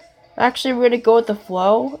 Actually, we're gonna go with the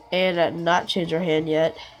flow and not change our hand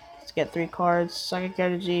yet. Let's get 3 cards: Psychic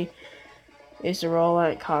Energy,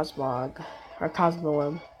 Acerola, and Cosmog or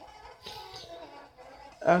Cosmoem.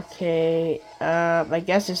 Okay, I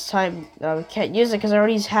guess it's time. We can't use it because I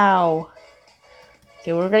already use How.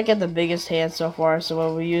 Okay, we're gonna get the biggest hand so far, so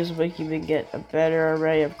when we use Wiki, we can get a better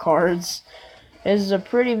array of cards. This is a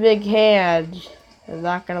pretty big hand, I'm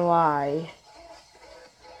not gonna lie.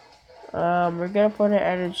 We're gonna put an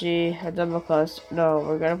energy, a double clutch. No,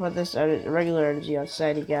 we're gonna put this regular energy on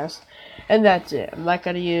Sandy Gas. And that's it. I'm not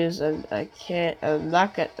gonna use, and I'm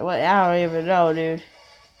not gonna, what, I don't even know, dude.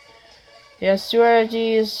 He has 2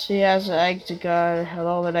 energies. He has an Exegun,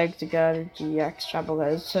 hello, an Exegun, GX Trouble.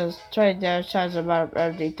 It says 20 damage times the amount of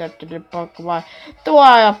energy touched to the Pokemon. Do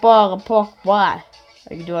I a Pokemon? I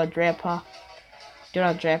can do a Grandpa. Do it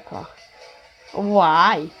on Grandpa.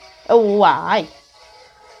 Why? Why?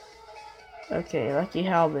 Okay, Lucky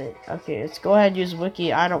Helmet. Okay, let's go ahead and use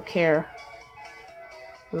Wiki. I don't care.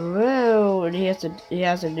 Whoa, and he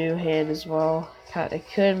has a new hand as well. It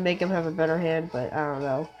could make him have a better hand, but I don't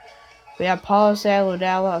know. We have Polisad,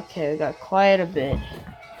 Lunala. Okay, we got quite a bit.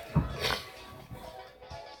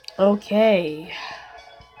 Okay.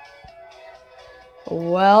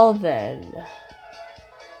 Well then.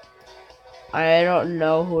 I don't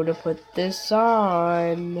know who to put this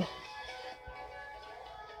on.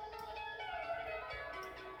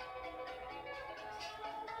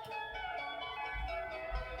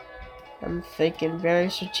 I'm thinking very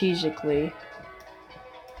strategically.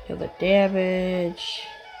 Heal the damage.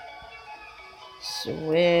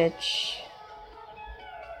 Switch.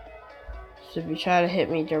 So if you try to hit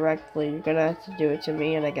me directly, you're gonna have to do it to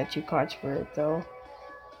me, and I get 2 cards for it though.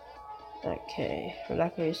 Okay, we're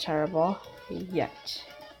not gonna use Tire Ball yet.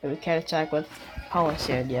 And we can't attack with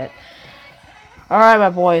Polisand yet. Alright, my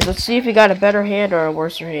boys, let's see if you got a better hand or a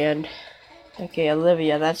worse hand. Okay,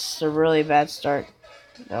 Olivia, that's a really bad start.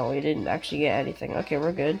 No, we didn't actually get anything. Okay,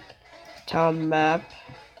 we're good. Town map.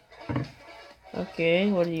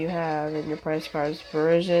 Okay, what do you have in your price cards?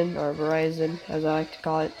 Verizon, or Verizon, as I like to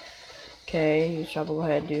call it. Okay, you shall go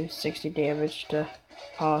ahead and do 60 damage to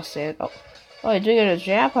Polisand. Oh, you're doing it a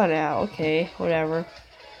Jappa now. Okay, whatever.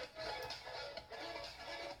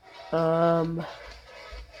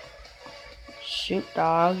 Shoot,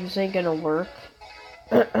 dog. This ain't gonna work.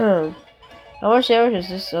 How much damage does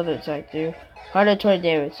this other attack do? 120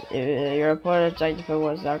 damage. Your opponent's attack defense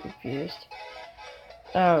was not confused.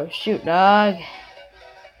 Oh, shoot, dog.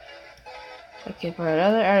 Okay, put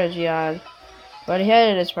another energy on. But he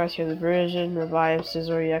had it as price for the version, revive,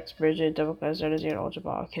 scissor, EX, version, double class energy, and ultra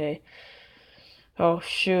ball. Okay. Oh,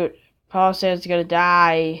 shoot. Polisand's gonna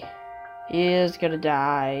die. He is gonna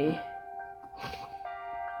die.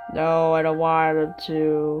 No, I don't want him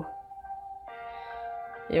to.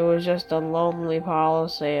 It was just a lonely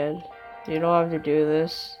Polisand. You don't have to do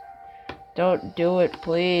this. Don't do it,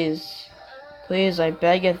 please. Please, I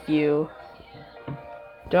beggeth you.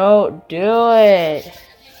 Don't do it.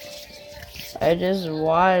 I just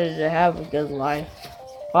wanted to have a good life.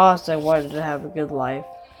 Polisand wanted to have a good life.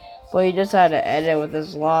 But he just had to end it with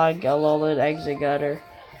his long, Alolan exit gutter.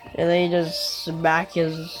 And then he just smack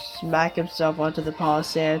himself onto the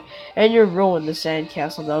Polisand. And you ruined the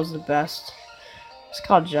sandcastle. That was the best. It's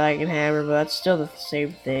called Giant Hammer, but that's still the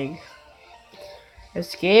same thing.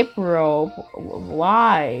 Escape rope?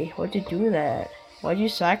 Why? Why'd you do that? Why'd you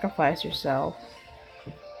sacrifice yourself?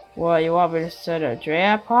 What, you want me to set a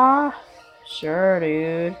Grandpa? Sure,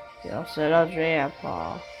 dude. I'll set a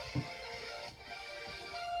Grandpa.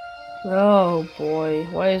 Oh boy,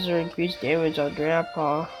 why is there increased damage on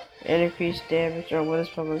Grandpa? And increased damage, or what is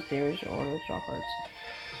Pokemon's damage on the draw cards?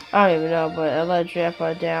 I don't even know, but I let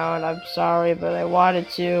Grandpa down. I'm sorry, but I wanted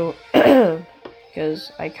to.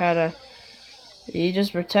 Because I kinda. He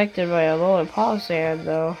just protected my Alolan Polisand,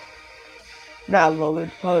 though. Not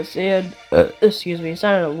Alolan Polisand. Excuse me, it's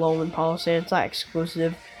not an Alolan Polisand. It's not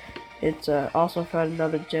exclusive. It's also found in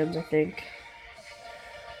other gens, I think.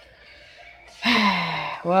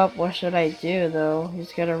 Well, what should I do, though?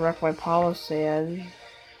 He's gonna wreck my Polisand.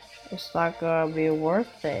 It's not gonna be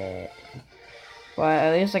worth it. But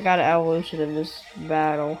at least I got an evolution in this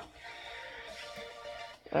battle.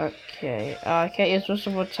 Okay. I can't use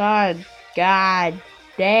Whistle Time. God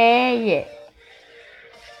dang it.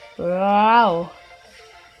 Wow.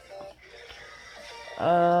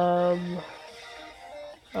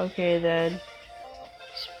 Okay then.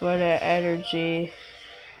 Split an energy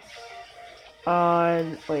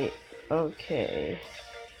on. Wait. Okay.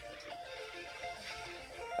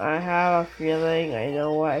 I have a feeling I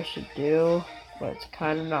know what I should do, but it's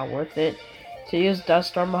kind of not worth it. To use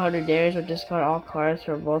Dust Storm 100 damage will discard all cards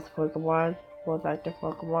from both Pokemon, both active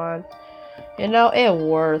Pokemon. You know, it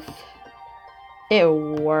worth. It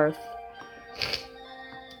worth.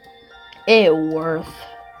 It worth.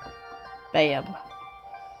 Bam.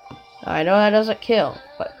 I know that doesn't kill,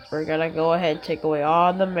 but we're gonna go ahead and take away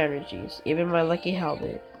all the energies, even my lucky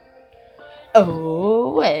helmet.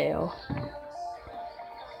 Oh well.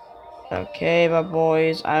 Okay, my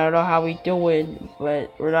boys, I don't know how we doing,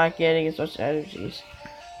 but we're not getting as much energies.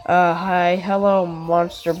 Hi, hello,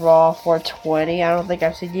 Monster Ball 420. I don't think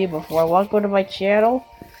I've seen you before. Welcome to my channel.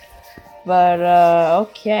 But,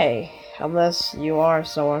 okay. Unless you are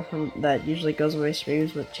someone that usually goes on my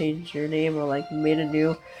streams but changed your name or, like, made a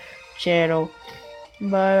new channel.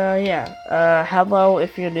 But, yeah. Hello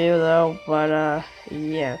if you're new, though. But,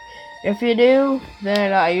 yeah. If you're new,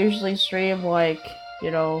 then I usually stream, like,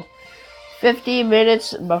 50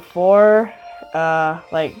 minutes before,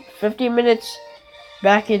 like 50 minutes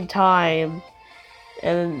back in time,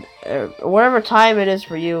 and whatever time it is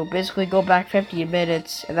for you, basically go back 15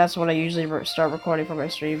 minutes, and that's when I usually start recording for my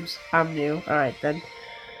streams. I'm new. Alright then.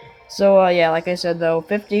 So, yeah, like I said though,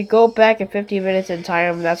 go back in 15 minutes in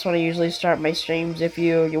time. That's when I usually start my streams if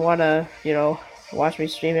you wanna, watch me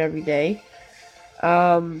stream every day.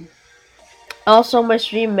 Also, my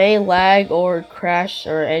stream may lag or crash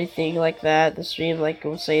or anything like that. The stream, like,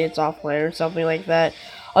 will say it's offline or something like that.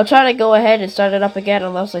 I'll try to go ahead and start it up again,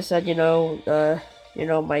 unless I said, my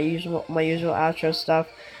usual outro stuff.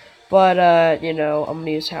 But, I'm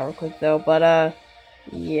gonna use Power Click though. But,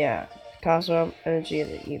 yeah. Cosmo, Energy,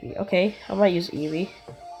 and then Eevee. Okay, I might use Eevee.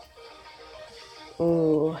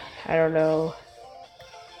 Ooh, I don't know.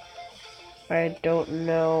 I don't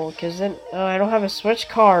know, cause then I don't have a Switch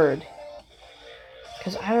card.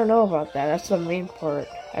 Cause I don't know about that. That's the main part.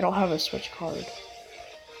 I don't have a Switch card.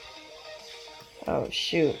 Oh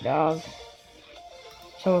shoot, dog.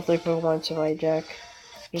 Shuffle 3 Pokemon to my deck.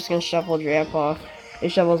 I'm just gonna shuffle Grandpa. It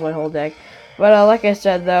shuffles my whole deck. But like I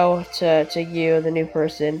said though, to you, the new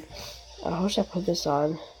person, how should I put this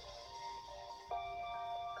on?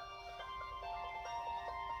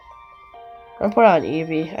 I'm gonna put it on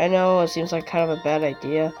Eevee. I know it seems like kind of a bad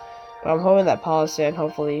idea, but I'm hoping that Palisand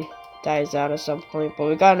hopefully dies out at some point. But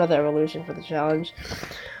we got another evolution for the challenge.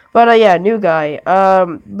 But yeah, new guy.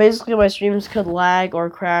 Basically my streams could lag or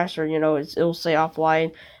crash, or it'll say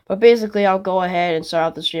offline. But basically, I'll go ahead and start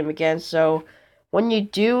out the stream again. So when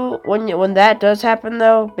that does happen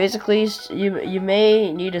though, basically you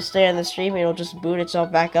may need to stay on the stream and it'll just boot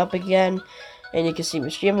itself back up again, and you can see my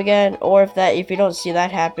stream again. Or if you don't see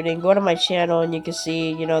that happening, go to my channel and you can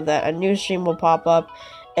see that a new stream will pop up.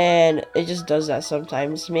 And it just does that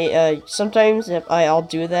sometimes. Sometimes if I'll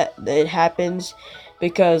do that, it happens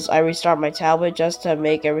because I restart my tablet just to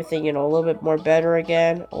make everything a little bit more better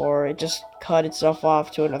again, or it just cut itself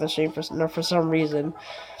off to another stream for some reason.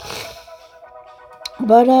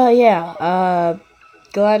 But yeah,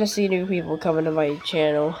 glad to see new people coming to my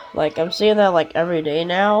channel. Like, I'm seeing that like every day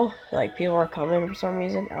now. Like, people are coming for some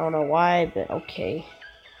reason. I don't know why, but okay.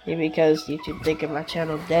 Maybe because YouTube thinking my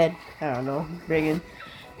channel dead. I don't know. Bringing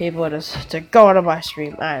people to go onto my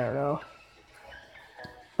stream. I don't know.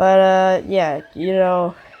 But yeah,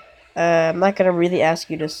 I'm not gonna really ask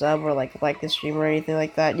you to sub or like the stream or anything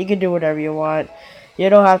like that. You can do whatever you want. You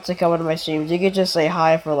don't have to come into my streams. You can just say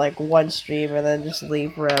hi for like one stream and then just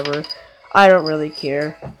leave forever. I don't really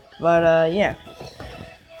care. But yeah.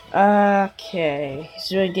 Okay. He's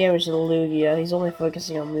doing damage to Lugia. He's only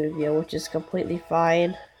focusing on Lugia, which is completely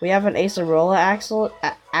fine. We have an Acerola Axel,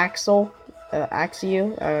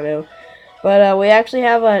 Axew. I don't know. But we actually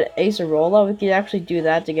have an Acerola. We can actually do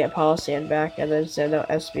that to get Palisand back and then send out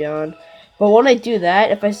Espeon. But when I do that,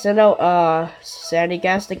 if I send out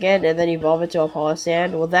Sandygast again and then evolve it to a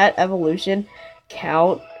Palisand, will that evolution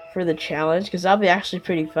count for the challenge? Because that'll be actually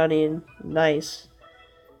pretty funny and nice.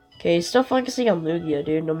 Okay, he's still focusing on Lugia,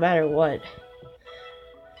 dude, no matter what.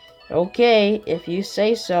 Okay, if you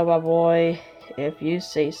say so, my boy. If you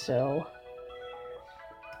say so.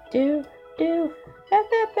 Do.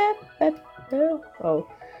 Oh,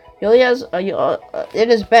 he only has in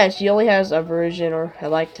his bench. He only has a version, or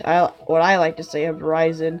what I like to say, a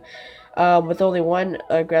Verizon, with only one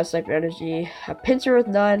grass type energy, a Pinsir with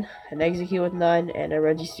none, an Execute with none, and a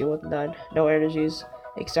Registeel with none. No energies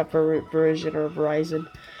except for Verizon or Verizon.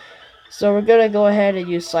 So we're gonna go ahead and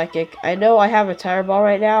use Psychic. I know I have a Tire Ball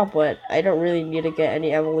right now, but I don't really need to get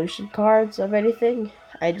any evolution cards of anything.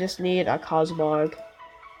 I just need a Cosmog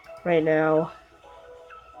right now.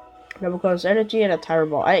 Double Close Energy and a Tire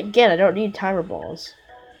Ball. Again, I don't need Tire Balls.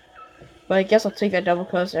 But I guess I'll take that Double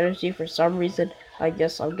Close Energy for some reason. I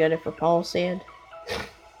guess I'll get it for Palisand.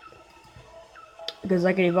 Because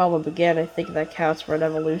I can evolve him again. I think that counts for an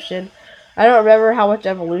evolution. I don't remember how much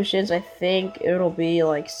evolutions. I think it'll be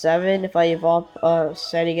like 7 if I evolve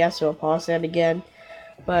Sandygast to a Palisand again.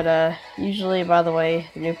 But usually, by the way,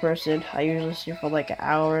 the new person, I usually stream for like an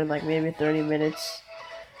hour and like maybe 30 minutes.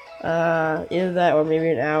 Either that or maybe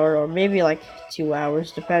an hour or maybe like 2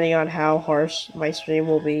 hours, depending on how harsh my stream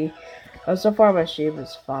will be. So far my stream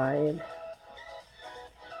is fine.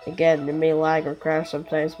 Again, it may lag or crash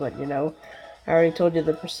sometimes, but I already told you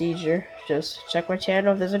the procedure. Just check my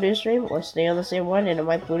channel if there's a new stream, or stay on the same one and it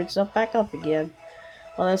might boot itself back up again.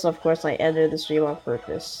 Unless, of course, I ended the stream on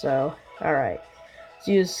purpose. So, alright. Let's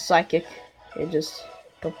use Psychic and just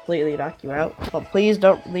completely knock you out. But please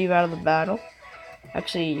don't leave out of the battle.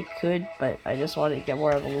 Actually, you could, but I just wanted to get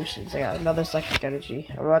more evolutions. I got another Psychic Energy.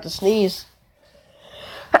 I'm about to sneeze.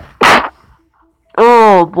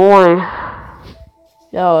 Oh, boy.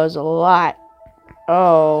 That was a lot.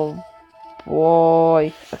 Oh,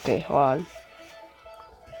 boy. Okay, hold on.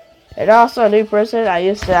 And also a new person I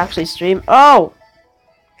used to actually stream. Oh!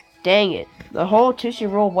 Dang it. The whole tissue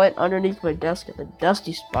roll went underneath my desk at the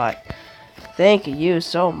dusty spot. Thank you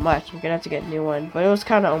so much. I'm gonna have to get a new one. But it was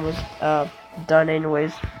kind of almost done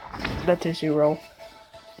anyways. The tissue roll.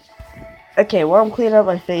 Okay, well, I'm cleaning up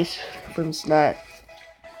my face from snot.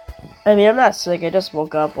 I mean, I'm not sick. I just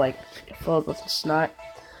woke up, like, filled with snot.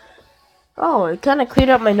 Oh, it kind of cleared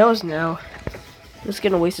up my nose now. I'm just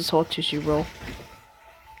gonna waste this whole tissue roll.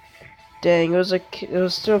 Dang, it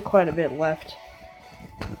was still quite a bit left.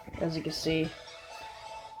 As you can see.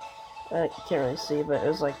 I can't really see, but it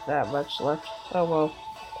was like that much left. Oh well.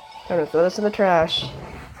 Time to throw this in the trash.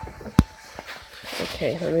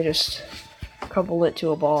 Okay, let me just couple it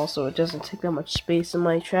to a ball so it doesn't take that much space in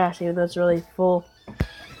my trash, even though it's really full.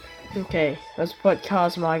 Okay, let's put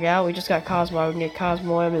Cosmog out. We just got Cosmog. We can get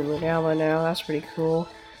Cosmoem and Lunala now. That's pretty cool.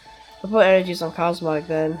 We'll put energies on Cosmog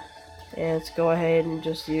then. And let's go ahead and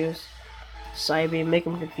just use Psybeam, make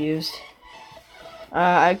him confused.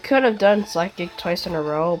 I could have done Psychic twice in a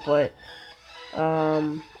row, but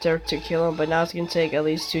to kill him, but now it's gonna take at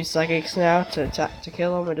least 2 Psychics now to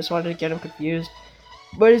kill him. I just wanted to get him confused.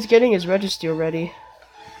 But he's getting his Registeel ready,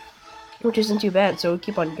 which isn't too bad, so we'll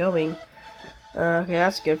keep on going. Okay,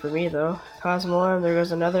 that's good for me though. Cosmoem, there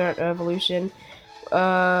goes another evolution.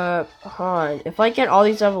 Hold on. If I get all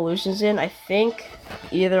these evolutions in, I think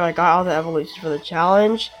either I got all the evolutions for the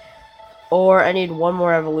challenge, or I need one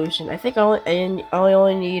more evolution. I think I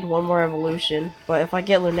only need one more evolution. But if I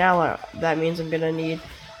get Lunala, that means I'm gonna need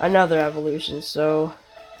another evolution. So,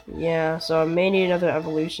 yeah. So I may need another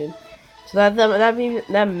evolution. So that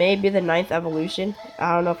may be the 9th evolution.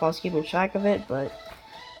 I don't know if I was keeping track of it, but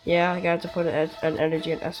yeah, I got to put an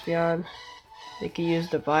energy in Espeon. They can use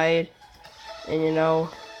Divide, and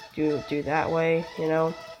do that way.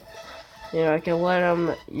 I can let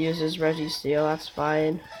him use his Registeel. That's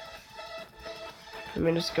fine. Let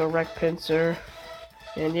me just go Wreck Pinsir.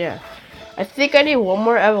 And yeah. I think I need one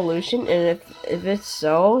more evolution, and if it's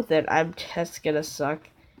so, then I'm just gonna suck.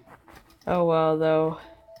 Oh well though.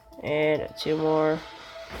 And 2 more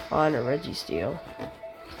on a Registeel.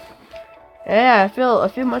 Yeah, I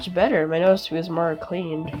feel much better. My nose feels more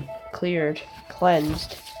cleansed.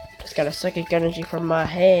 Just got a psychic energy from my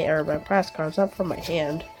hand, or my press cards, not from my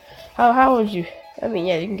hand. How would you? I mean,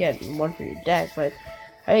 yeah, you can get one for your deck, but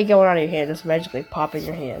how do you get one out of your hand? Just magically pop in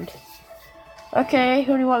your hand. Okay,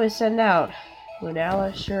 who do you want me to send out?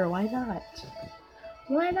 Lunala? Sure, why not?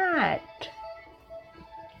 Why not?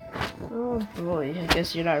 Oh boy, I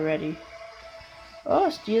guess you're not ready. Oh,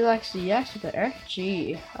 Steelix EX with the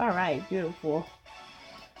FG. Alright, beautiful.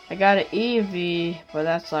 I got an EV, but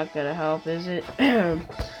that's not gonna help, is it?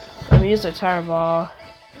 Let me use the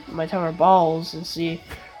my Tower Balls, and see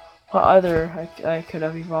what other I could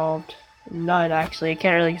have evolved. None, actually. I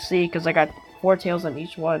can't really see because I got 4 tails on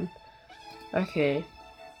each one. Okay.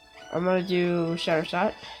 I'm gonna do Shatter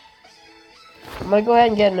Shot. I'm gonna go ahead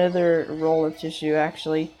and get another roll of tissue,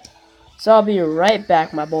 actually. So I'll be right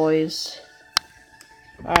back, my boys.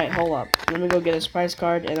 Alright, hold up. Let me go get his prize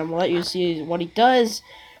card, and I'm gonna let you see what he does,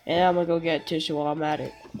 and I'm gonna go get tissue while I'm at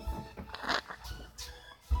it.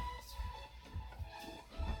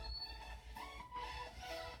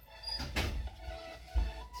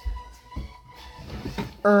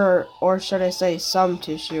 Or should I say some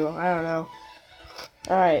tissue? I don't know.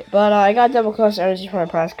 Alright, but I got double close energy for my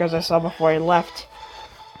prize cards I saw before he left.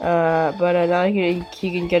 But now he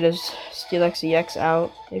can get his Steelix EX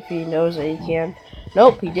out if he knows that he can.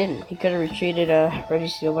 Nope, he didn't. He could have retreated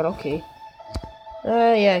Registeel, but okay.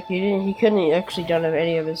 Yeah, he couldn't actually done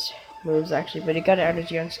any of his moves actually, but he got an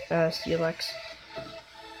energy on Steelix.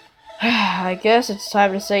 I guess it's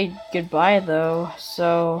time to say goodbye though.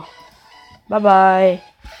 So, bye bye.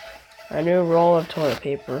 A new roll of toilet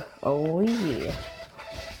paper. Oh yeah.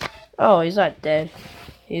 Oh, he's not dead.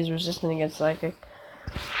 He's resistant against psychic.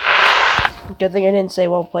 Good thing I didn't say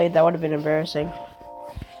well played. That would have been embarrassing.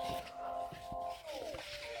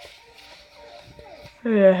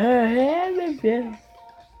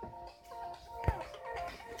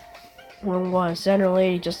 One center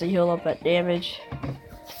lady just to heal up that damage.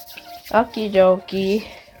 Okie dokie.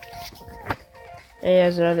 And he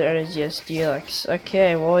has another energy as Steelix.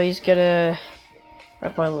 Okay, well he's gonna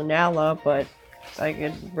wreck my Lunala, but I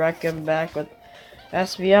could wreck him back with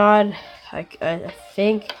Espeon. I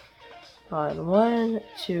think on 1,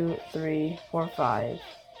 2, 3, 4, 5.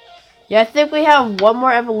 Yeah, I think we have one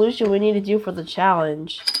more evolution we need to do for the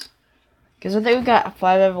challenge. Because I think we got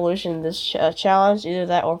 5 evolution in this challenge, either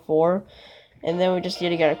that or 4. And then we just need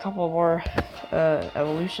to get a couple more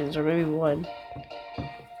evolutions, or maybe 1.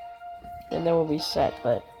 And then we'll be set,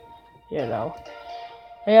 but,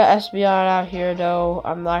 I got Espeon out here though.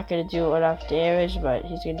 I'm not gonna do enough damage, but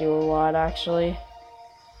he's gonna do a lot actually.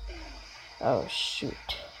 Oh shoot.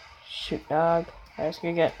 Shoot dog. I was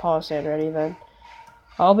gonna get Palisand ready then.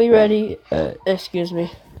 I'll be ready. Excuse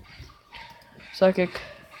me. Psychic.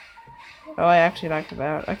 Oh, I actually knocked him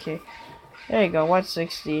out. Okay. There you go,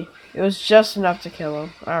 160. It was just enough to kill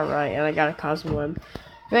him. Alright, and I got a Cosmo.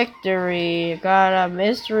 Victory! Got a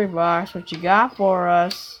mystery box. What you got for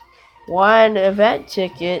us? One event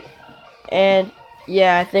ticket. And,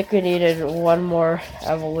 yeah, I think we needed one more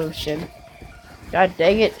evolution. God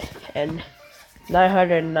dang it. And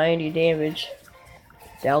 990 damage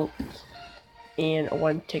dealt. And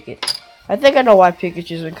one ticket. I think I know why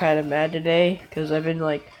Pikachu's been kind of mad today. Because I've been,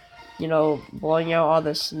 like, you know, blowing out all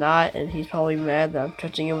the snot, and he's probably mad that I'm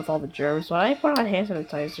touching him with all the germs. So I put on hand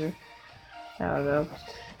sanitizer. I don't know.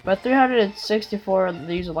 But 364 of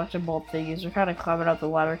these electric bolt thingies are kind of climbing up the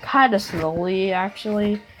ladder, kind of slowly,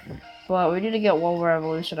 actually. But we need to get one more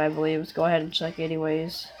evolution, I believe. Let's go ahead and check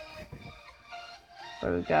anyways. What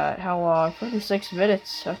do we got? How long? 56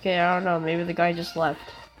 minutes. Okay, I don't know. Maybe the guy just left.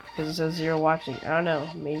 Because it says 0 watching. I don't know.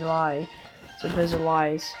 Maybe lie. Sometimes it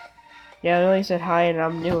lies. Yeah, I know he said hi and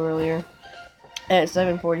I'm new earlier at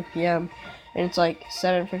 7:40 p.m. and it's like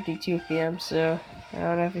 7:52 p.m. so I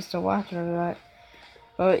don't know if he's still watching or not.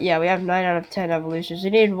 But yeah, we have 9 out of 10 evolutions.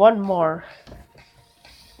 We need one more.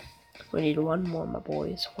 We need one more, my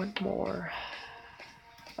boys. One more.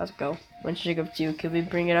 Let's go. Win streak of 2. Could we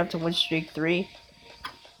bring it up to win streak 3?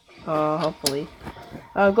 Hopefully.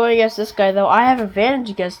 Going against this guy, though, I have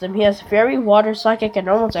advantage against him. He has Fairy, Water, Psychic, and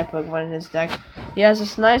Normal type Pokemon in his deck. He has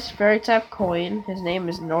this nice Fairy type coin. His name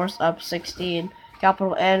is Norse16.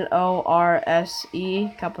 Capital N-O-R-S-E.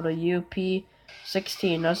 Capital U-P.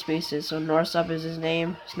 16. No spaces. So Norsup is his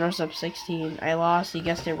name. It's Norsup16. I lost. He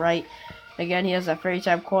guessed it right. Again, he has a Fairy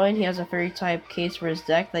type coin. He has a Fairy type case for his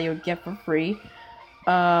deck that you would get for free.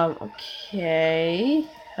 Okay.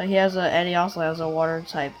 And he also has a water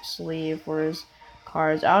type sleeve for his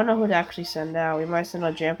cards. I don't know who to actually send out. We might send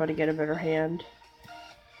out Jampa to get a better hand.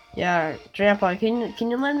 Yeah, Jampa, can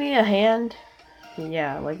you lend me a hand?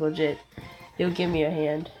 Yeah, like legit. He'll give me a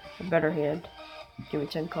hand. A better hand. Give me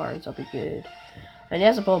 10 cards, I'll be good. And he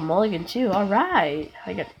has a bold mulligan too. Alright.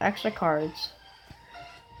 I get extra cards.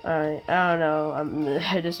 Alright, I don't know.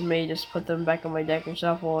 I just may just put them back on my deck and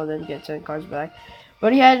shuffle and then get 10 cards back.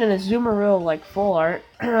 But he had an Azumarill, like, full art,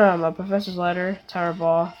 a Professor's Letter, Tower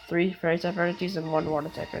Ball, 3 Fairy type energies, and 1 Water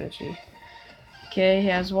type energy. Okay, he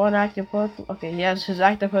has 1 active Pokemon. Okay, he has his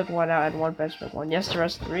active Pokemon out and 1 bench Pokemon. Yes, the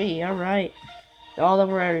rest 3. Alright. All of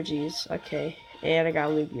them were energies. Okay. And I got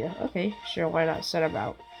Lugia. Okay, sure, why not? Set him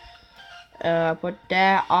out. Put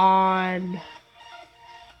that on.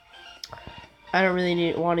 I don't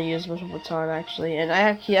really want to use much of a ton, actually.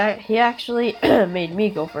 And he actually made me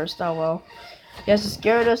go first. Oh, well. He has this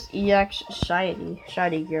Gyarados EX Shiny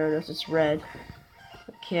Gyarados, it's red.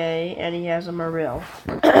 Okay, and he has a Marill.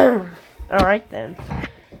 Alright then.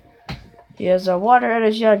 He has a Water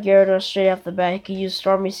Energy on Gyarados straight off the bat. He can use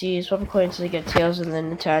Stormy Seas, flip a coin to get tails, and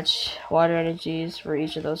then attach Water Energies for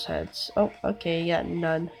each of those heads. Oh, okay, he got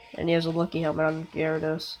none. And he has a Lucky Helmet on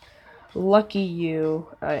Gyarados. Lucky you.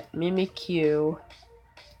 Alright, Mimikyu.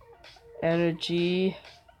 Energy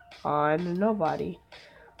on nobody.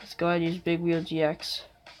 Let's go ahead and use Big Wheel GX.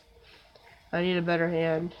 I need a better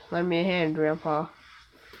hand. Lend me a hand, Grandpa.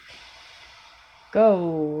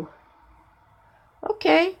 Go.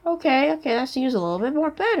 Okay. That seems a little bit more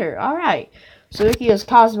better. Alright. So we can use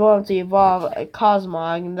Cosmo to evolve a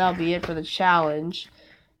Cosmog, and that'll be it for the challenge.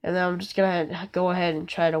 And then I'm just gonna go ahead and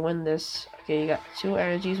try to win this. Okay, you got 2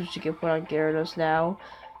 energies, which you can put on Gyarados now.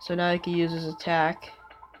 So now you can use his attack.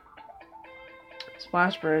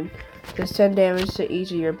 Splash Burn. Does 10 damage to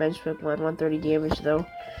each of your bench Pokemon. 130 damage though.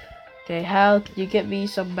 Okay, how can you get me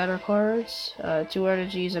some better cards? 2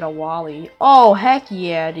 energies and a Wally. Oh, heck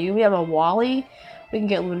yeah, dude. We have a Wally? We can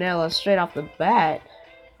get Lunella straight off the bat.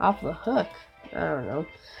 Off the hook. I don't know.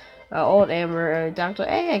 Old Amber, Dr.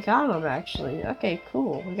 Hey, I got him actually. Okay,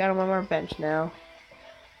 cool. We got him on our bench now.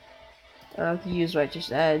 I can use Righteous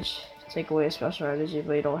Edge. Take away a special energy,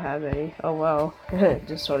 but you don't have any. Oh well.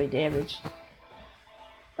 Just 20 damage.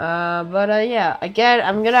 Yeah. Again,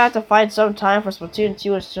 I'm gonna have to find some time for Splatoon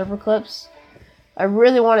 2 and Super Clips. I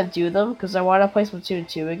really want to do them, because I want to play Splatoon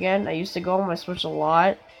 2 again. I used to go on my Switch a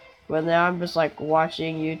lot, but now I'm just, like,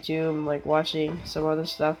 watching YouTube and, like, watching some other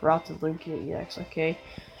stuff. Route to Lugia EX, okay?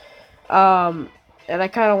 And I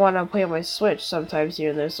kind of want to play on my Switch sometimes here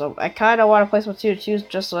and there, so I kind of want to play Splatoon 2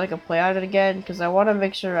 just so I can play on it again, because I want to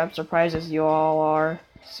make sure I'm surprised as you all are.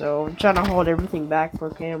 So I'm trying to hold everything back for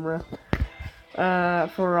camera.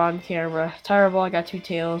 For on camera. Tyraball got 2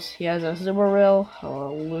 tails. He has a Zimmeril, a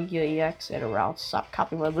Lugia EX, and a Ralph. Stop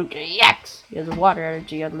copying my Lugia EX! He has a water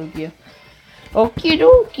energy on Lugia. Okie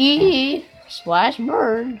dokie! Splash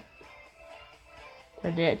burn!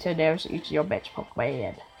 10 damage to each of your bench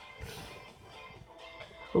Pokemon.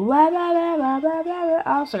 I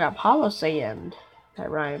also got Hollow Sand. That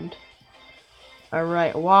rhymed.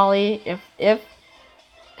 Alright, Wally, if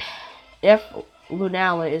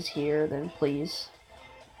Lunala is here, then please.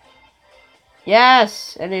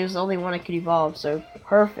 Yes! And it was the only one I could evolve, so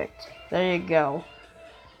perfect. There you go.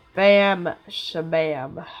 Bam,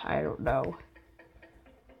 shabam. I don't know.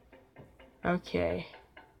 Okay.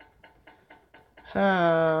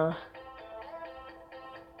 I'm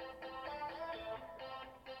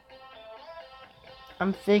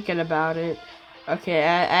thinking about it. Okay,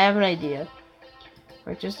 I have an idea.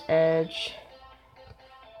 Like, just Edge.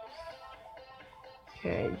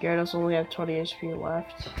 Okay, Gyarados only have 20 HP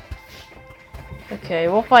left. Okay,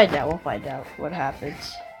 we'll find out. We'll find out what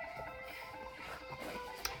happens.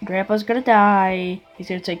 Grandpa's gonna die. He's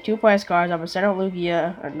gonna take 2 prize cards. I'm gonna send out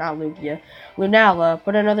Lugia, or not Lugia, Lunala.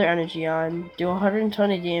 Put another energy on. Do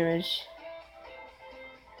 120 damage.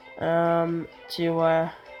 To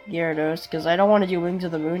Gyarados, because I don't want to do Wings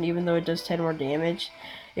of the Moon, even though it does 10 more damage.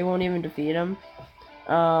 It won't even defeat him.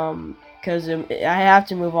 Because I have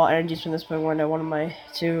to move all energies from this Pokemon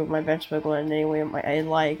to my bench Pokemon in any way I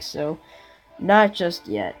like. So, not just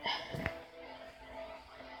yet.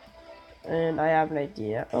 And I have an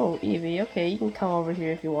idea. Oh, Eevee, okay, you can come over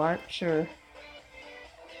here if you want, sure.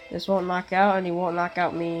 This won't knock out, and he won't knock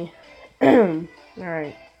out me.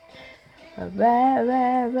 Alright.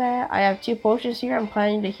 I have 2 potions here. I'm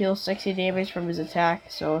planning to heal 60 damage from his attack,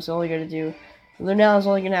 so it's only gonna do... Lunel is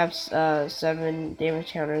only gonna have 7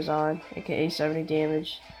 damage counters on, aka 70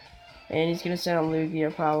 damage. And he's gonna send out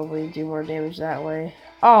Lugia, probably, do more damage that way.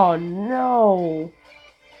 Oh, no!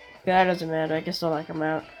 That doesn't matter, I can still knock him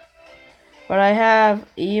out. But I have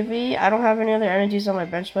Eevee. I don't have any other energies on my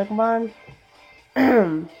bench Pokemon.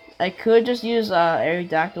 I could just use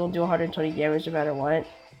Aerodactyl and do 120 damage no matter what.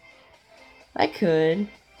 I could.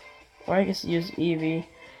 Or I could use Eevee.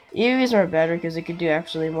 Eevees are better because it could do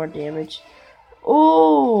actually more damage.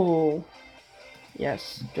 Ooh!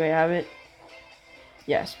 Yes. Do I have it?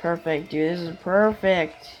 Yes, perfect, dude. This is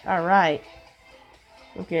perfect. Alright.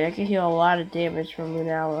 Okay, I can heal a lot of damage from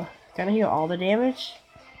Lunala. Can I heal all the damage?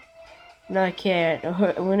 No, I can't.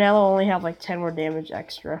 Lunala only have like 10 more damage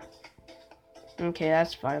extra. Okay,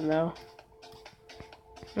 that's fine though.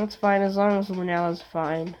 That's fine as long as Lunala's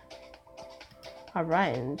fine.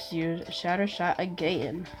 Alright, let's use Shatter Shot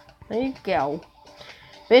again. There you go.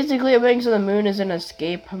 Basically, Wings of the Moon is an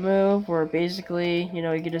escape move where basically, you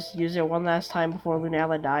know, you can just use it one last time before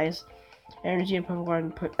Lunala dies. Energy and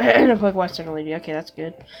Pokemon and a Pokemon Center Lady. Okay, that's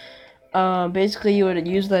good. Basically, you would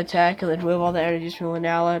use the attack and then move all the energies from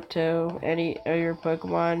Lunala to any of your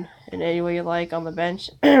Pokemon in any way you like on the bench.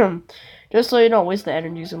 Just so you don't waste the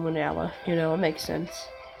energies in Lunala. You know, it makes sense.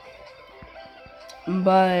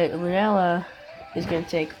 But Lunala is going to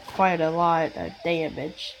take quite a lot of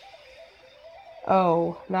damage.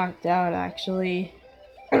 Oh, knocked out actually.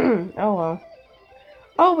 Oh well.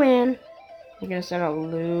 Oh man! You're going to send out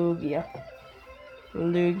Lugia.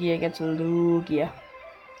 Lugia against Lugia.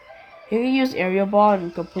 He can use Aerial Ball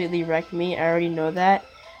and completely wreck me. I already know that.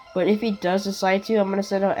 But if he does decide to, I'm going to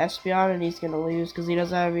send out Espeon and he's going to lose because he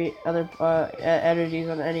doesn't have any other energies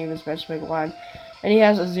on any of his bench Pokemon. And he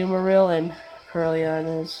has a Azumarill and Curlia on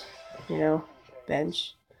his, you know,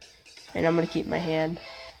 bench. And I'm going to keep my hand.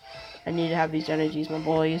 I need to have these energies, my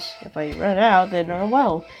boys. If I run out, then oh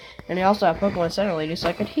well. And I also have Pokemon Center Lady, so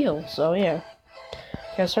I could heal. So yeah.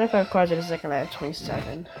 Okay, 25 cards in a second. I have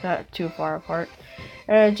 27. Not too far apart.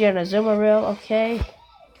 Energy on a Azumarill, okay.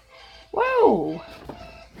 Whoa!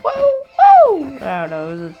 Whoa! Whoa! I don't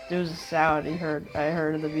know. It was a sound I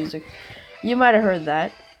heard of the music. You might have heard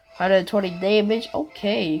that. 120 damage.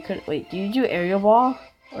 Okay, you couldn't wait. Did you do Aerial Ball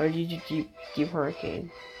or did you do Deep Hurricane?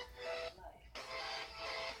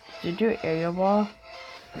 Did you do Aerial Ball?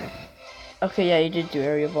 Okay, yeah, you did do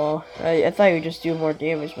Aerial Ball. I thought you would just do more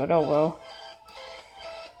damage, but oh well.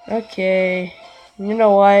 Okay. You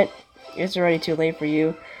know what? It's already too late for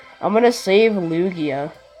you. I'm gonna save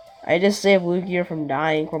Lugia. I just saved Lugia from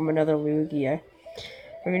dying from another Lugia.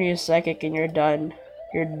 We're gonna use Psychic and you're done.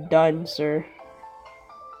 You're done, sir.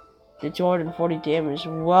 Did 240 damage,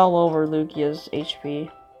 well over Lugia's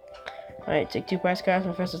HP. Alright, take 2 prize cards,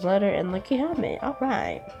 Professor's Letter, and Lucky Helmet.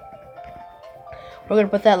 Alright. We're gonna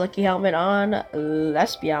put that Lucky Helmet on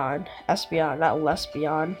Lesbion. Espeon, not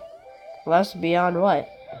Lesbion. Let's be on what?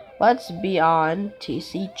 Let's be on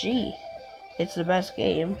TCG. it's the best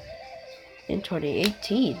game in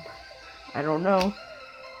 2018. I don't know,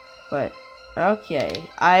 but okay,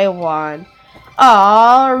 I won.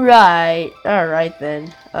 Alright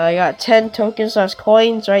then. I got 10 tokens slash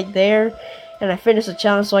coins right there, and I finished the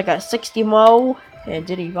challenge, so I got 60 mo, and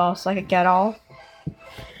didn't evolve psychic at all.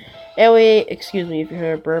 And we, excuse me if you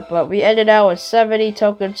heard a burp, but we ended out with 70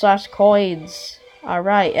 tokens slash coins.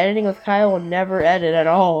 Alright, editing with Kyle will never edit at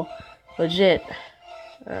all. Legit.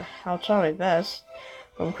 I'll try my best.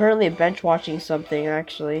 I'm currently bench watching something,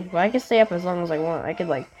 actually. But I can stay up as long as I want. I could,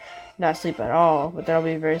 like, not sleep at all, but then I'll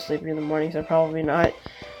be very sleepy in the morning, so probably not.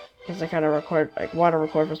 Because I kind of want to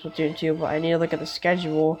record for Splatoon 2, but I need to look at the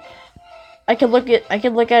schedule. I can look at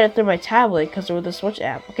it through my tablet, because with the Switch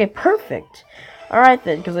app. Okay, perfect! Alright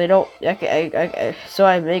then, because I don't, so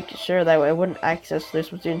I make sure that I wouldn't access the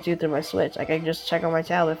Splatoon 2 through my Switch. I can just check on my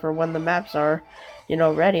tablet for when the maps are, you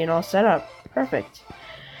know, ready and all set up. Perfect.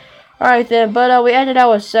 Alright then, but we ended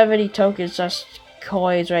out with 70 tokens, just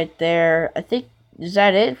coins right there. I think, is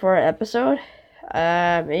that it for an episode?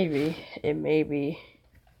 Maybe. It may be.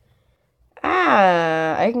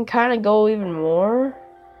 I can kind of go even more.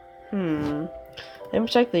 Let me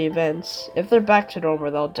check the events. If they're back to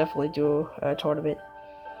normal, they'll definitely do a tournament.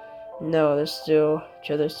 No, they're still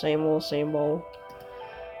each other, same old.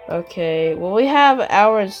 Okay, well, we have an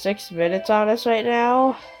hour and 6 minutes on us right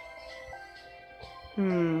now.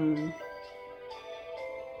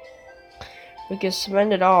 We can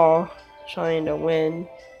spend it all trying to win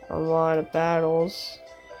a lot of battles.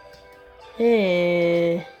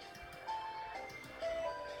 Eh.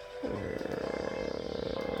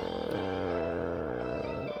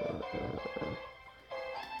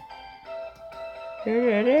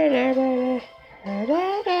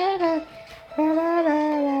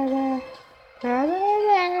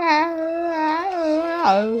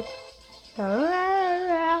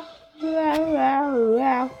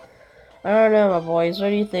 I don't know, my boys. What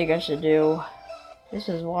do you think I should do? This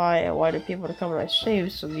is why I wanted people to come to my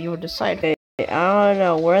stream, so you would decide. Okay, I don't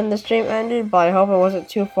know when the stream ended, but I hope it wasn't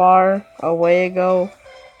too far away ago.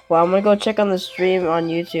 Well, I'm gonna go check on the stream on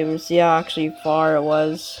YouTube and see how actually far it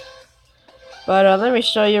was. But let me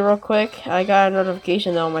show you real quick. I got a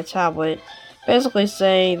notification on my tablet, basically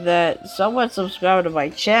saying that someone subscribed to my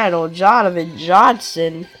channel, Jonathan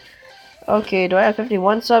Johnson. Okay, do I have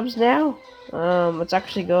 51 subs now? Let's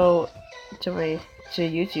actually go to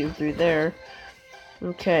YouTube through there.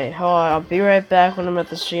 Okay, hold on. I'll be right back when I'm at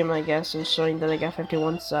the stream, I guess, and showing that I got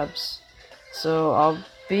 51 subs. So I'll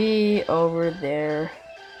be over there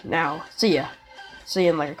now. See ya. See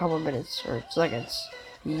you in like a couple minutes or seconds.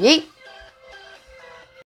 Yeet!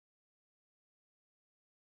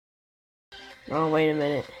 Oh, wait a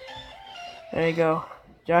minute. There you go.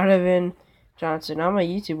 Jonathan Johnson. I'm a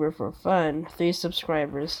YouTuber for fun. 3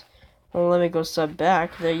 subscribers. Well, let me go sub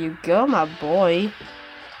back. There you go, my boy.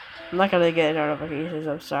 I'm not gonna get notifications,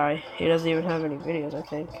 I'm sorry. He doesn't even have any videos, I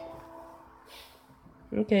think.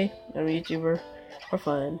 Okay, I'm a YouTuber for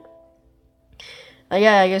fun.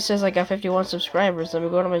 Yeah, I guess it says I got 51 subscribers. Let me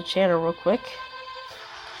go to my channel real quick.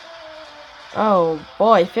 Oh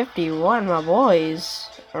boy, 51, my boys.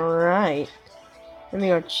 Alright. Let me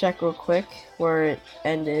go check real quick where it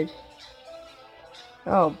ended.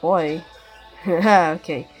 Oh boy.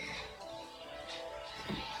 Okay.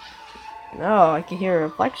 No, I can hear a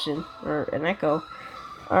reflection or an echo.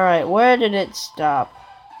 Alright, where did it stop?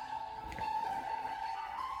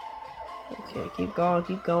 Okay, keep going.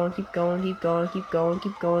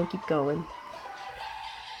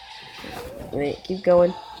 Wait, keep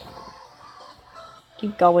going.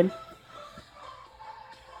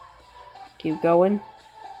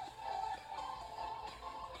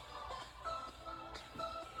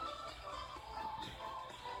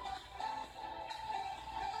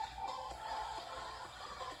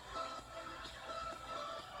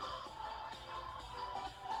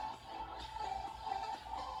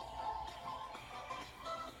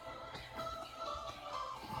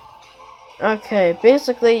 Okay,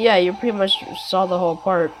 basically, yeah, you pretty much saw the whole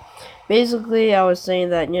part. Basically, I was saying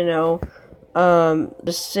that, you know,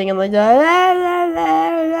 just singing like that,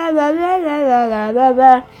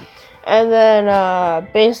 and then,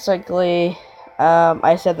 basically,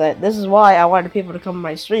 I said that this is why I wanted people to come to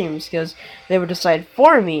my streams, because they would decide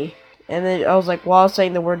for me, and then I was like, while I was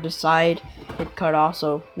saying the word decide, it cut off,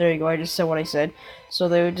 so there you go, I just said what I said, so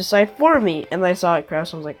they would decide for me, and I saw it crash,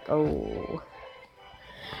 so I was like, oh.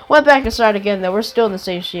 Went back and started again, though we're still in the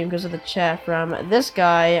same stream because of the chat from this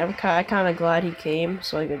guy. I'm kind of glad he came,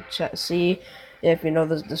 so I could see if you know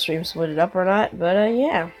the stream split it up or not. But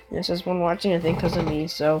yeah, this is one watching, I think, because of me.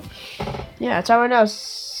 So yeah, it's time right now.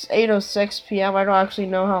 It's 8:06 p.m. I don't actually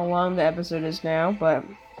know how long the episode is now, but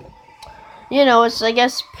you know, it's I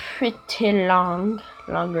guess pretty long,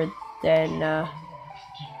 longer than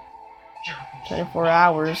 24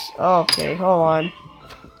 hours. Okay, hold on,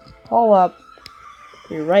 hold up,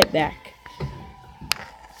 be right back.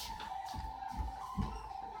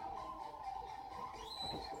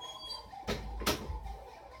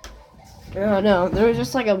 Oh no, there was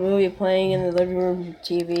just like a movie playing in the living room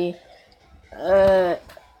TV.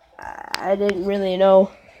 I didn't really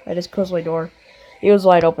know. I just closed my door. It was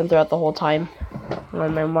wide open throughout the whole time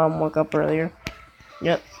when my mom woke up earlier.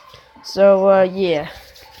 Yep. So, yeah.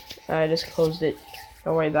 I just closed it.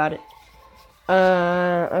 Don't worry about it.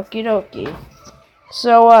 Okie dokie.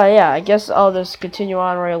 So, yeah, I guess I'll just continue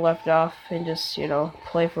on where I left off and just, you know,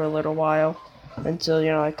 play for a little while until,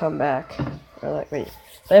 you know, I come back. Or, like, wait.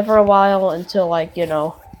 Play for a while until, like, you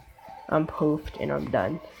know, I'm poofed and I'm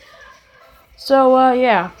done. So,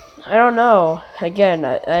 yeah. I don't know. Again,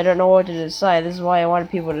 I don't know what to decide. This is why I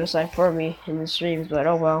wanted people to decide for me in the streams, but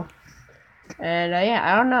oh well. And, yeah,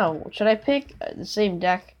 I don't know. Should I pick the same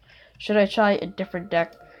deck? Should I try a different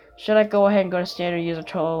deck? Should I go ahead and go to standard, use a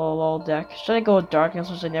Trollolol deck? Should I go with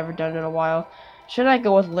Darkness, which I've never done in a while? Should I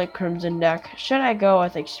go with Lit Crimson deck? Should I go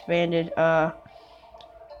with expanded,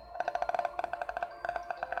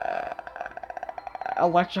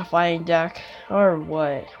 electrifying deck? Or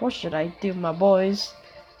what? What should I do, my boys?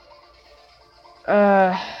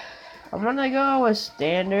 I'm gonna go with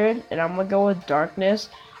standard, and I'm gonna go with darkness.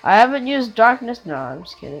 I haven't used darkness. No, I'm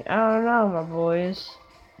just kidding. I don't know, my boys.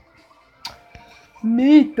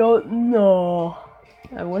 Me don't know.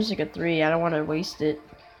 I wish I could 3. I don't want to waste it.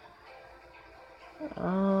 We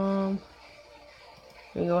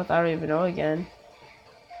go with I don't even know again.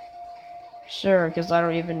 Sure, because I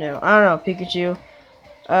don't even know. I don't know, Pikachu.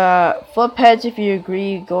 Flip heads if you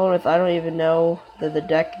agree. Going with I don't even know the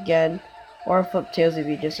deck again. Or flip tails if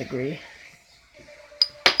you disagree.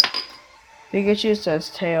 Pikachu says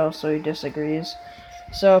tails, so he disagrees.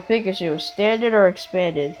 So Pikachu, standard or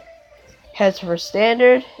expanded? Heads for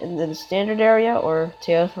standard in the standard area, or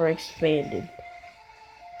tails for expanded?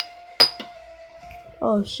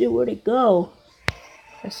 Oh shit, where'd it go?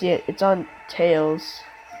 I see it. It's on tails.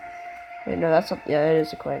 Wait, no, that's not. Yeah, it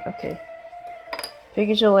is a coin. Okay.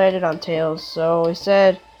 Pikachu landed on tails, so we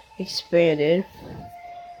said expanded.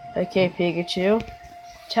 Okay, Pikachu,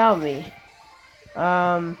 tell me.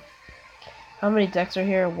 How many decks are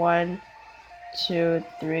here? 1, 2,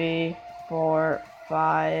 3, 4,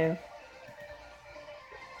 5,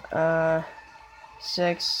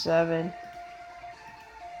 6, 7,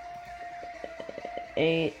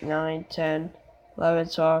 8, 9, 10, 11,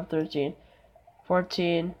 12, 13,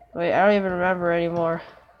 14. Wait, I don't even remember anymore.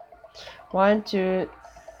 1, 2,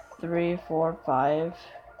 3, 4, 5,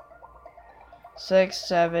 6,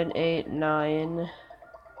 7, 8, 9,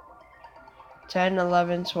 10,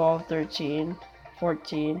 11, 12, 13,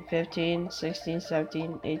 14, 15, 16,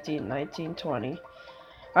 17, 18, 19, 20.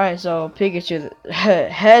 Alright, so Pikachu,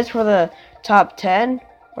 heads for the top 10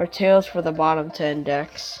 or tails for the bottom 10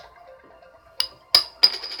 decks?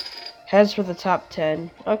 Heads for the top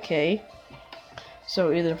 10. Okay.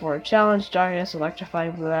 So either for a challenge, darkness,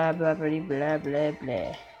 electrifying, blah blah blah blah blah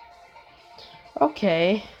blah.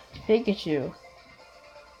 Okay, Pikachu.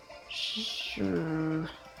 Sure.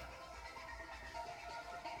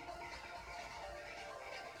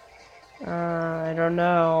 I don't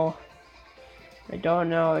know. I don't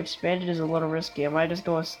know. Expanded is a little risky. I might just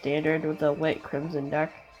go with standard with the Lit Crimson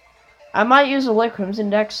deck. I might use a Lit Crimson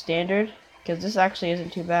deck standard, because this actually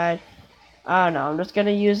isn't too bad. I don't know. I'm just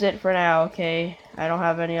gonna use it for now, okay? I don't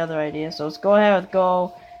have any other ideas. So let's go ahead and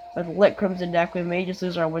go with Lit Crimson deck. We may just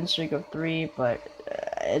lose our win streak of 3, but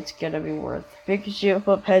it's gonna be worth. Pikachu,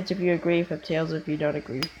 flip heads if you agree, flip tails if you don't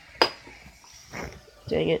agree.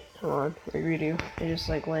 Dang it. Hold on. Redo. It just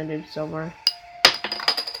like landed somewhere.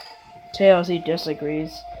 Tails, he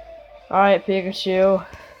disagrees. Alright, Pikachu.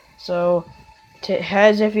 So,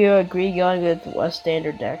 heads if you agree going with a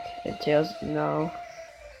standard deck. And tails, no.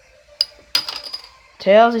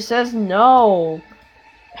 Tails, he says no.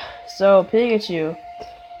 So, Pikachu.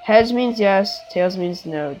 Heads means yes, tails means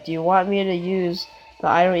no. Do you want me to use the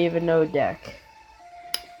I don't even know deck?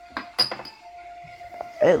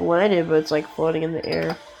 It landed, but it's like floating in the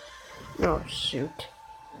air. Oh, shoot.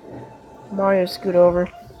 Mario, scoot over.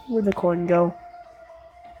 Where'd the coin go?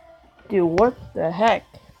 Dude, what the heck?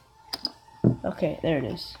 Okay, there it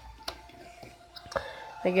is.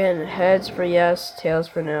 Again, heads for yes, tails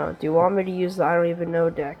for no. Do you want me to use the I don't even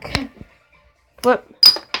know deck? Flip.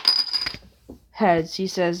 Heads. He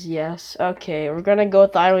says yes. Okay, we're gonna go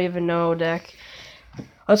with the I don't even know deck.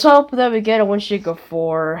 Let's hope that we get a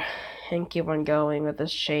 1-4 and keep on going with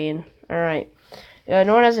this chain. Alright.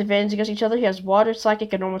 No one has advantage against each other. He has Water,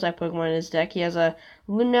 Psychic, and Normal type Pokemon in his deck. He has a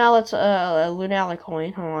Lunala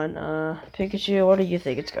coin. Hold on. Pikachu, what do you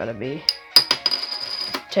think it's gonna be?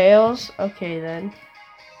 Tails? Okay then.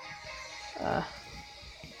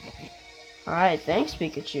 Alright, thanks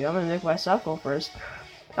Pikachu. I'm gonna make myself go first.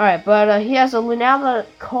 Alright, but he has a Lunala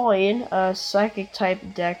coin, a Psychic type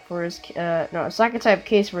deck for his, no, a Psychic type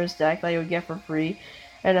case for his deck that he would get for free,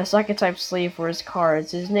 and a Psychic type sleeve for his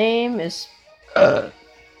cards. His name is,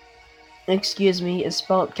 excuse me, is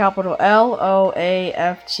spelled capital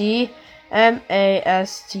LOAFTMASTER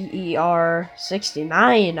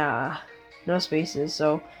 69. No spaces.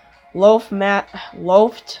 So, Loafed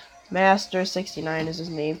Master 69 is his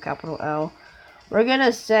name, capital L. We're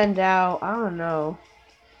gonna send out, I don't know.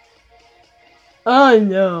 Oh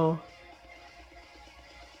no.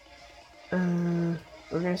 We're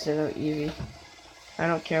gonna send out Eevee. I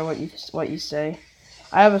don't care what you say.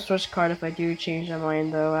 I have a switch card if I do change my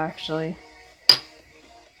mind, though. Actually,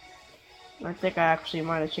 I think I actually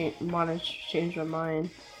might have changed my mind.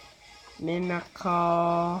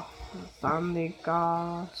 Mimical,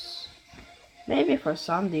 Sandigas. Maybe for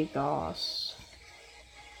Sandigas.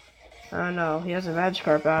 I don't know. He has a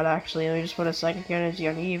Magikarp out actually. Let me just put a Psychic Energy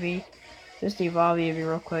on Eevee. Just evolve Eevee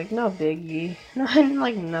real quick. No biggie.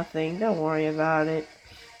 Like nothing. Don't worry about it.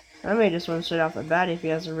 I may just one straight off the bat if he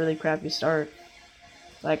has a really crappy start.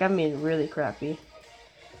 Like, I mean really crappy.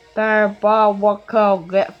 There, Bob, what can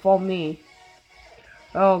get for me?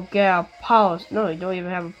 Oh, get a pause. No, you don't even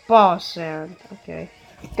have a pause sound. Okay.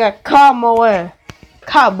 Get come away.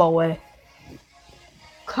 Come away.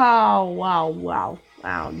 Cow, wow, wow.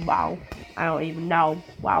 Wow, wow. I don't even know.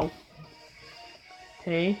 Wow.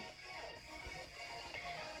 Okay.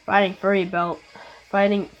 Fighting Fury Belt.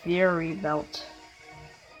 Fighting Fury Belt.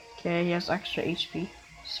 Okay, he has extra HP.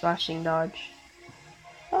 Slashing dodge.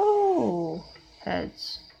 Oh,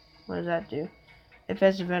 heads. What does that do? If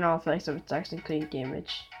has prevent all effects of attacks including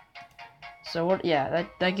damage. So what? Yeah,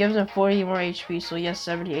 that gives him 40 more HP. So he has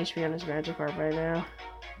 70 HP on his Magikarp right now.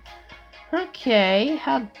 Okay,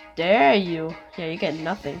 how dare you? Yeah, you get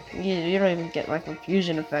nothing. You don't even get like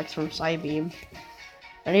confusion effects from Psybeam.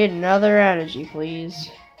 I need another energy, please.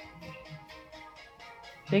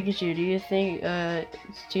 Pikachu, do you think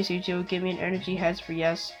TCG will give me an energy? Heads for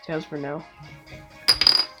yes, tails for no.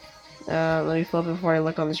 Let me flip it before I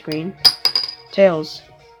look on the screen. Tails.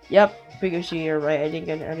 Yep, Pikachu, you're right. I didn't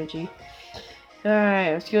get an energy.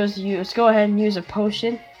 Alright, let's go ahead and use a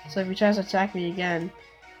potion. So if he tries to attack me again,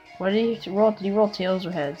 what did he roll? Did he roll tails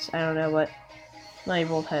or heads? I don't know, but no, he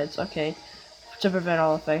rolled heads. Okay, to prevent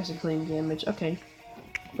all effects including damage. Okay.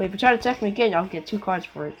 But if you try to attack me again, I'll get 2 cards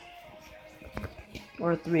for it.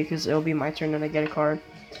 Or 3, because it'll be my turn and I get a card.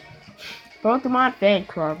 Pokemon Fan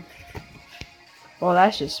Club. Well,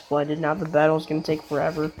 that's just splendid. Now the battle's gonna take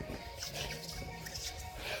forever.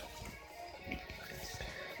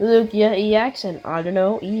 Lugia EX and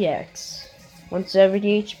Audino EX.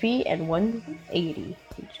 170 HP and 180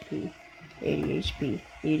 HP. 80 HP.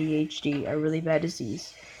 ADHD, a really bad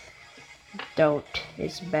disease. Don't.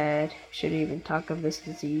 It's bad. Shouldn't even talk of this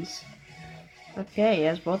disease. Okay, he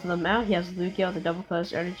has both of them out. He has Lugia with the double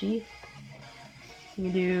plus energy. You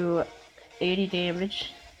can do 80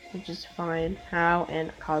 damage, which is fine. How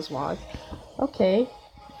and Cosmog. Okay.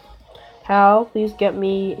 How, please get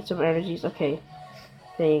me some energies. Okay.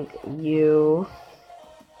 Thank you.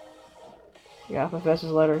 Yeah,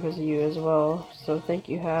 Professor's letter because of you as well. So thank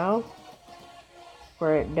you, Hal,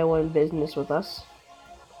 for doing business with us.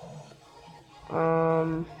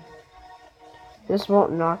 This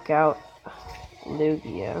won't knock out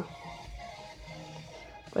Lugia.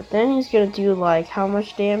 But then he's gonna do like how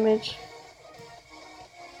much damage?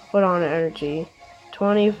 Put on energy.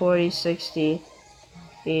 20, 40, 60,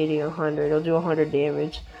 80, 100. He'll do 100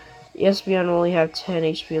 damage. Espeon will only have 10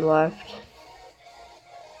 HP left.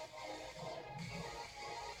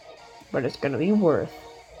 But it's gonna be worth.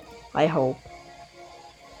 I hope.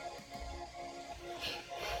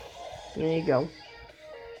 There you go.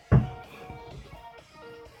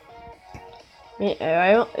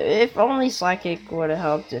 If only Psychic would have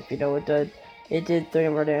helped if, it did 3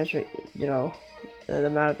 more damage, the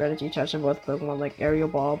amount of energy touch on both Pokemon, like Aerial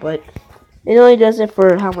Ball, but it only does it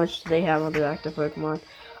for how much they have on their active Pokemon.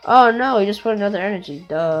 Oh no, he just put another energy,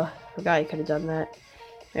 duh. Forgot he could have done that.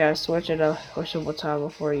 Yeah, switch it a questionable time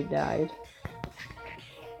before he died.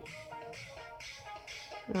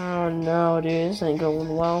 Oh no, dude, this ain't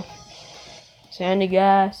going well. Sandy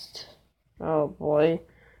gassed. Oh boy.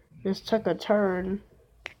 This took a turn.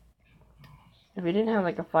 If we didn't have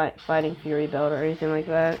like a fighting fury belt or anything like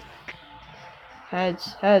that.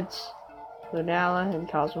 Heads, heads. Lunala and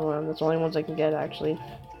Cosmo. That's the only ones I can get actually.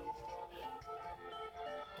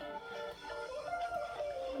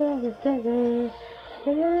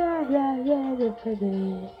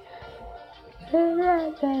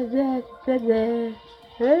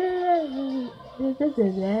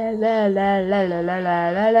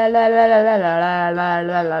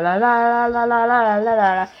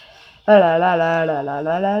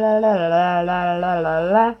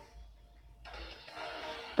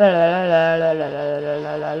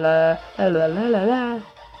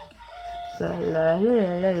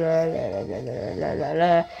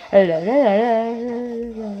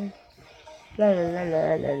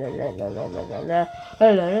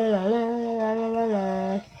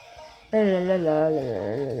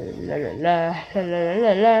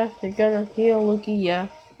 They're gonna heal Lugia.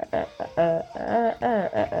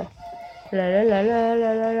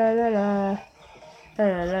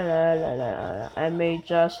 I may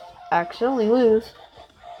just accidentally lose,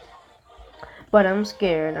 but I'm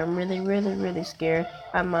scared. I'm really scared.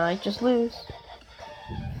 I might just lose.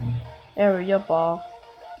 Area ball.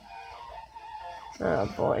 Oh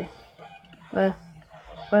boy. Uh,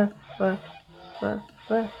 uh, uh, uh,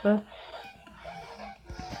 uh,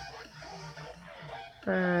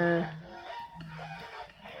 uh.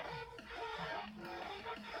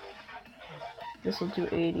 This will do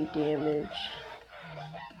 80 damage.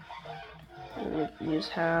 Use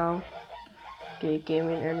how? Okay,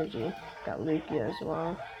 gaming energy. Got Lugia as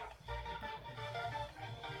well.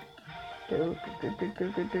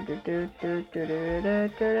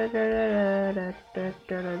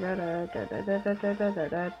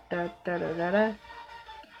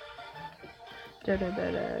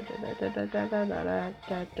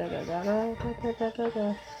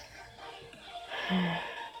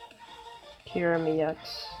 Kiramix.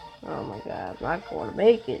 Oh my god, I'm not going to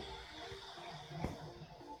make it.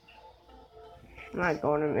 I'm not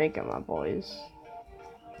going to make it, my boys.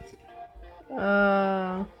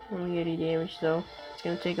 Only 80 damage though. It's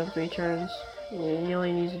gonna take up 3 turns. Yeah, he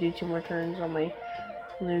only needs to do 2 more turns on my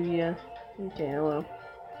Lugia. Okay, well.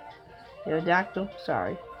 Yo, Dactyl,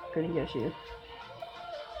 sorry. Couldn't get you.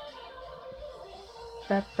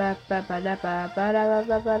 It's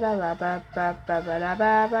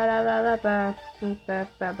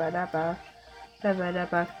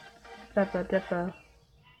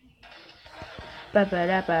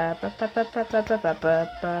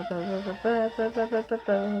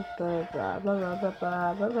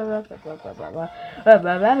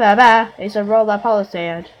a roll that Paula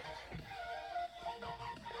said.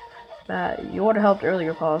 You would have helped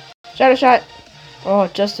earlier, Paula. Shadow shot! Oh,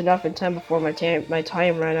 just enough in time before my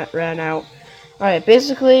time ran out. Alright,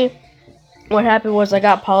 basically, what happened was I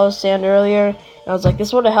got Paulo's sand earlier, and I was like,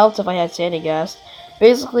 this would have helped if I had Sandy Gas.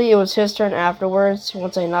 Basically, it was his turn afterwards,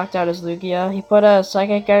 once I knocked out his Lugia. He put a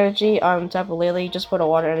Psychic Energy on top of Lily, he just put a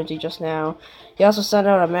Water Energy just now. He also sent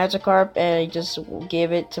out a Magikarp, and he just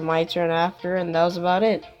gave it to my turn after, and that was about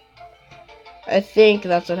it. I think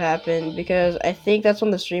that's what happened, because I think that's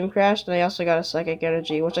when the stream crashed, and I also got a Psychic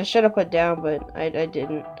Energy, which I should have put down, but I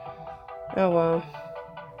didn't. Oh well.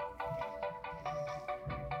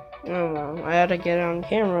 Oh well, I had to get it on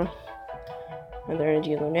camera. Another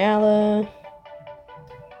Energy Lunala.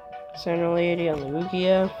 Center Lady on the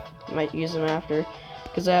Lugia. Might use them after.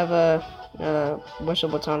 Because I have a Whistle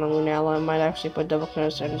Baton on Lunala. I might actually put double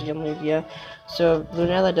Curse Energy on Lugia. So if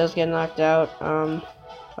Lunala does get knocked out,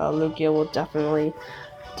 Lugia will definitely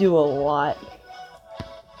do a lot.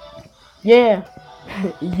 Yeah!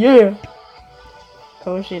 Yeah!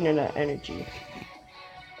 Potion and energy.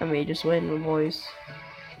 I may just win, my boys.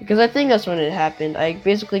 Because I think that's when it happened. I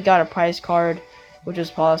basically got a prize card, which was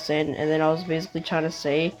Paulson, and then I was basically trying to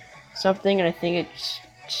say something, and I think it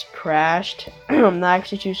just crashed. I'm not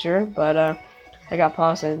actually too sure, but I got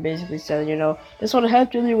Paulson and basically said, you know, this would have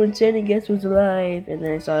happened to me when Sandy Guess was alive, and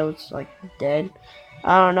then I saw it was like dead.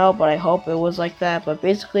 I don't know, but I hope it was like that. But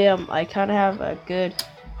basically, I kind of have a good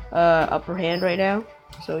upper hand right now.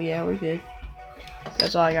 So yeah, we're good.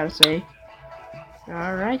 That's all I gotta say.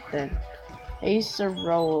 All right then.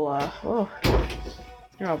 Acerola.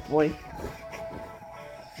 Oh boy.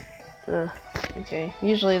 Okay.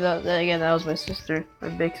 Usually, again, that was my sister, my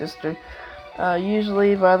big sister.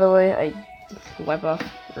 Usually, by the way, I wipe off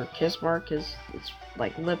her kiss mark because it's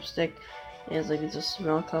like lipstick, and it's like it's a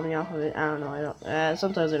smell coming off of it. I don't know. I don't.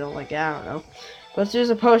 Sometimes I don't like it. I don't know. But there's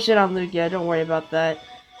a potion on Lugia. Don't worry about that.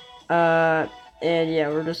 And yeah,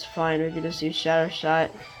 we're just fine. We're gonna see Shadow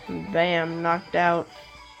Shot. Bam, knocked out.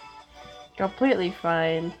 Completely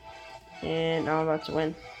fine. And I'm about to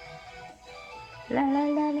win. I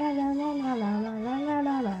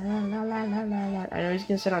know he's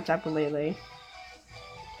gonna sit on top of Lele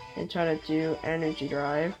and try to do energy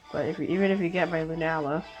drive, but even if you get my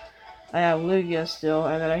Lunala, I have Lugia still,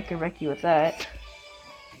 and then I can wreck you with that.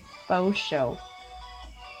 Bow show.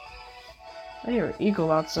 I hear an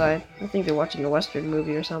eagle outside. I think they're watching a Western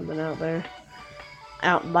movie or something out there.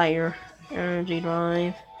 Outlier. Energy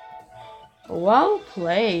drive. Well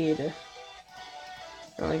played.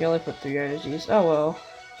 Oh, I only put 3 energies. Oh well.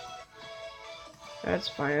 That's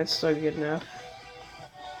fine. That's still good enough.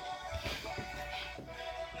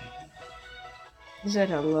 He said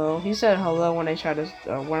hello. He said hello when I tried to,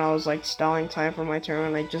 when I was like stalling time for my turn,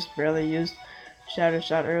 and I just barely used Shadow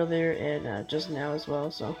Shot earlier and just now as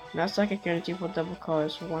well. So now psychic energy for double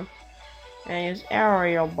colors for 1. And use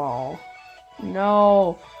aerial ball.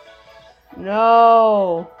 No.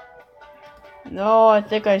 No. No, I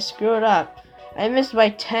think I screwed up. I missed by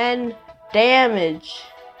 10 damage.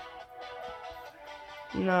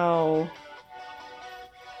 No.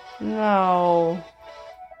 No.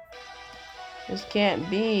 This can't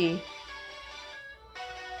be.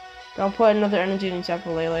 Don't put another energy in except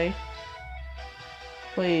for Lele.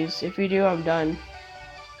 Please. If you do, I'm done.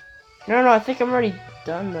 No, I think I'm already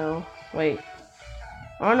done though. Wait.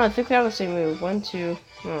 Oh no, I think we have the same move. 1, 2,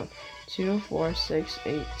 no. 2, 4, 6,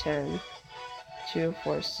 8, 10. 2,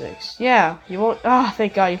 4, 6. Yeah, you won't. Ah,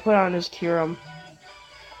 thank God you put on his Kyurem.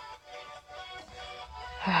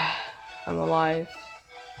 I'm alive.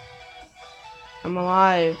 I'm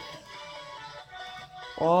alive.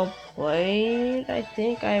 All played. I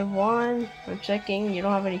think I won. I'm checking. You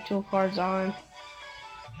don't have any tool cards on.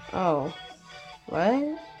 Oh.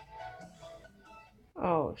 What?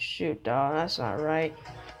 Oh, shoot, dog. That's not right.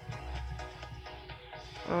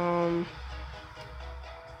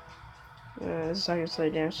 This is how you play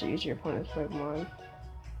damage to each of your opponent's Pokemon.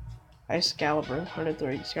 Excalibur,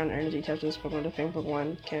 130. Discard an energy touch this Pokemon to Fang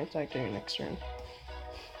Pokemon. Can't attack during your next turn.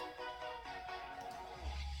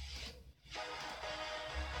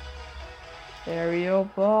 Aerial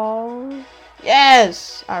Ball.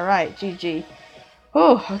 Yes! Alright, GG.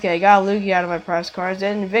 Whew, okay, I got a Lugia out of my prize cards,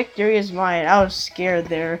 and victory is mine. I was scared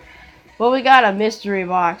there. Well, we got a mystery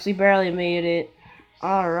box. We barely made it.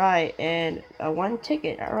 Alright, and 1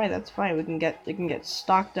 ticket. Alright, that's fine. We can get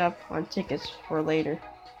stocked up on tickets for later.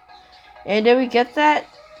 And did we get that?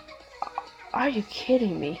 Are you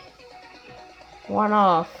kidding me? 1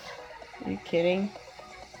 off. Are you kidding?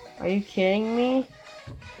 Are you kidding me?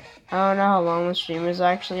 I don't know how long the stream is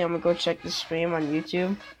actually. I'm gonna go check the stream on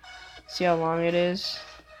YouTube. See how long it is.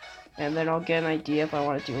 And then I'll get an idea if I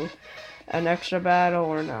want to do an extra battle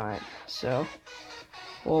or not. So,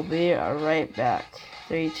 we'll be right back.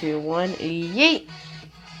 3, 2, 1, yeet!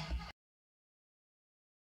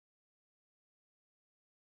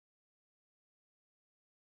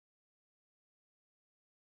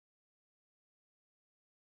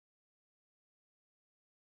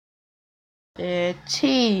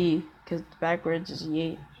 T, because backwards is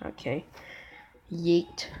yeet. Okay.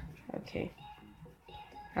 Yeet. Okay.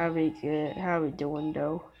 How we doing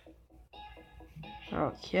though?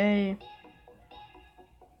 Okay.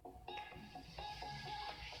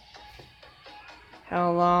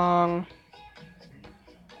 How long?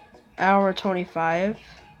 Hour 25.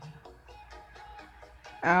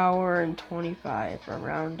 Hour and 25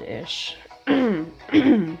 around-ish.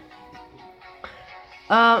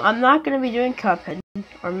 I'm not gonna be doing Cuphead,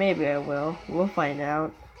 or maybe I will. We'll find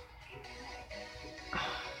out.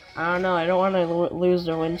 I don't know. I don't want to lose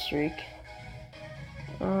the win streak.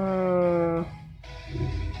 But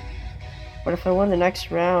if I win the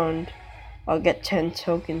next round, I'll get 10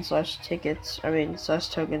 tokens slash tickets. I mean, slash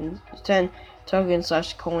tokens, 10 tokens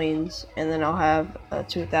slash coins, and then I'll have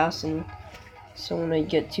 2,000. So when I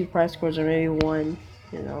get 2 prize cards or maybe 1,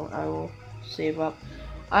 you know, I will save up.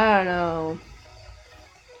 I don't know.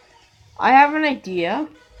 I have an idea.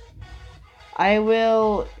 I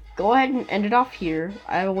will go ahead and end it off here.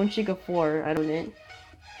 I have a 1 streak of 4. I don't know.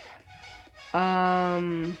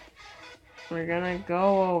 We're gonna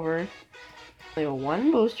go over like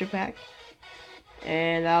 1 booster pack,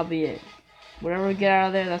 and that'll be it. Whatever we get out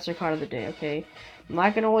of there, that's our card of the day, okay? I'm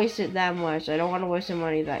not gonna waste it that much. I don't want to waste the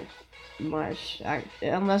money that much,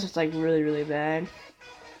 unless it's like really, really bad.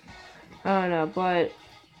 I don't know, but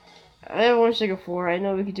I have 1 streak of 4. I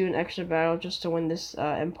know we could do an extra battle just to win this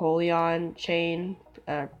Empoleon chain,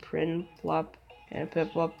 Prinplup, and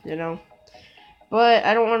Piplup, you know. But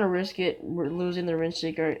I don't want to risk it losing the win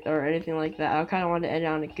streak or anything like that. I kind of want to end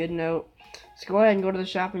on a good note. Let's go ahead and go to the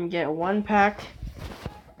shop and get 1 pack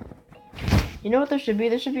You know what there should be?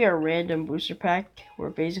 There should be a random booster pack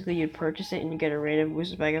where basically you'd purchase it and you get a random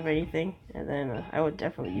booster pack of anything, and then I would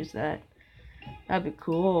definitely use that. That'd be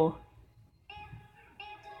cool.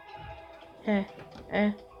 Eh,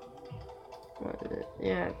 eh. What is it?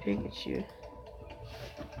 Yeah, Pikachu.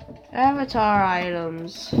 Avatar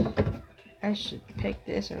items. I should pick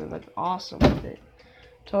this and it would look awesome with it.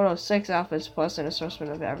 Total of 6 outfits plus an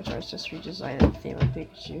assortment of avatars just redesigned in the theme of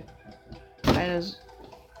Pikachu. Items.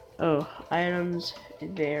 Oh, items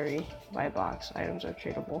vary by box. Items are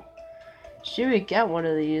tradable. Should we get one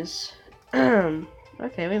of these?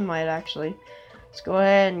 Okay, we might actually. Let's go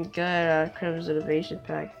ahead and get a Crimson Evasion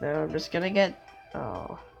pack though. I'm just gonna get.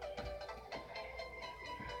 Oh.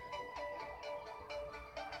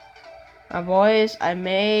 Boys, I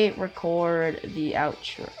may record the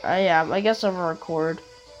outro. Yeah, I guess I'm gonna record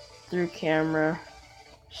through camera.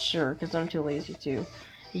 Sure, because I'm too lazy to.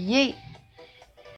 Yeet!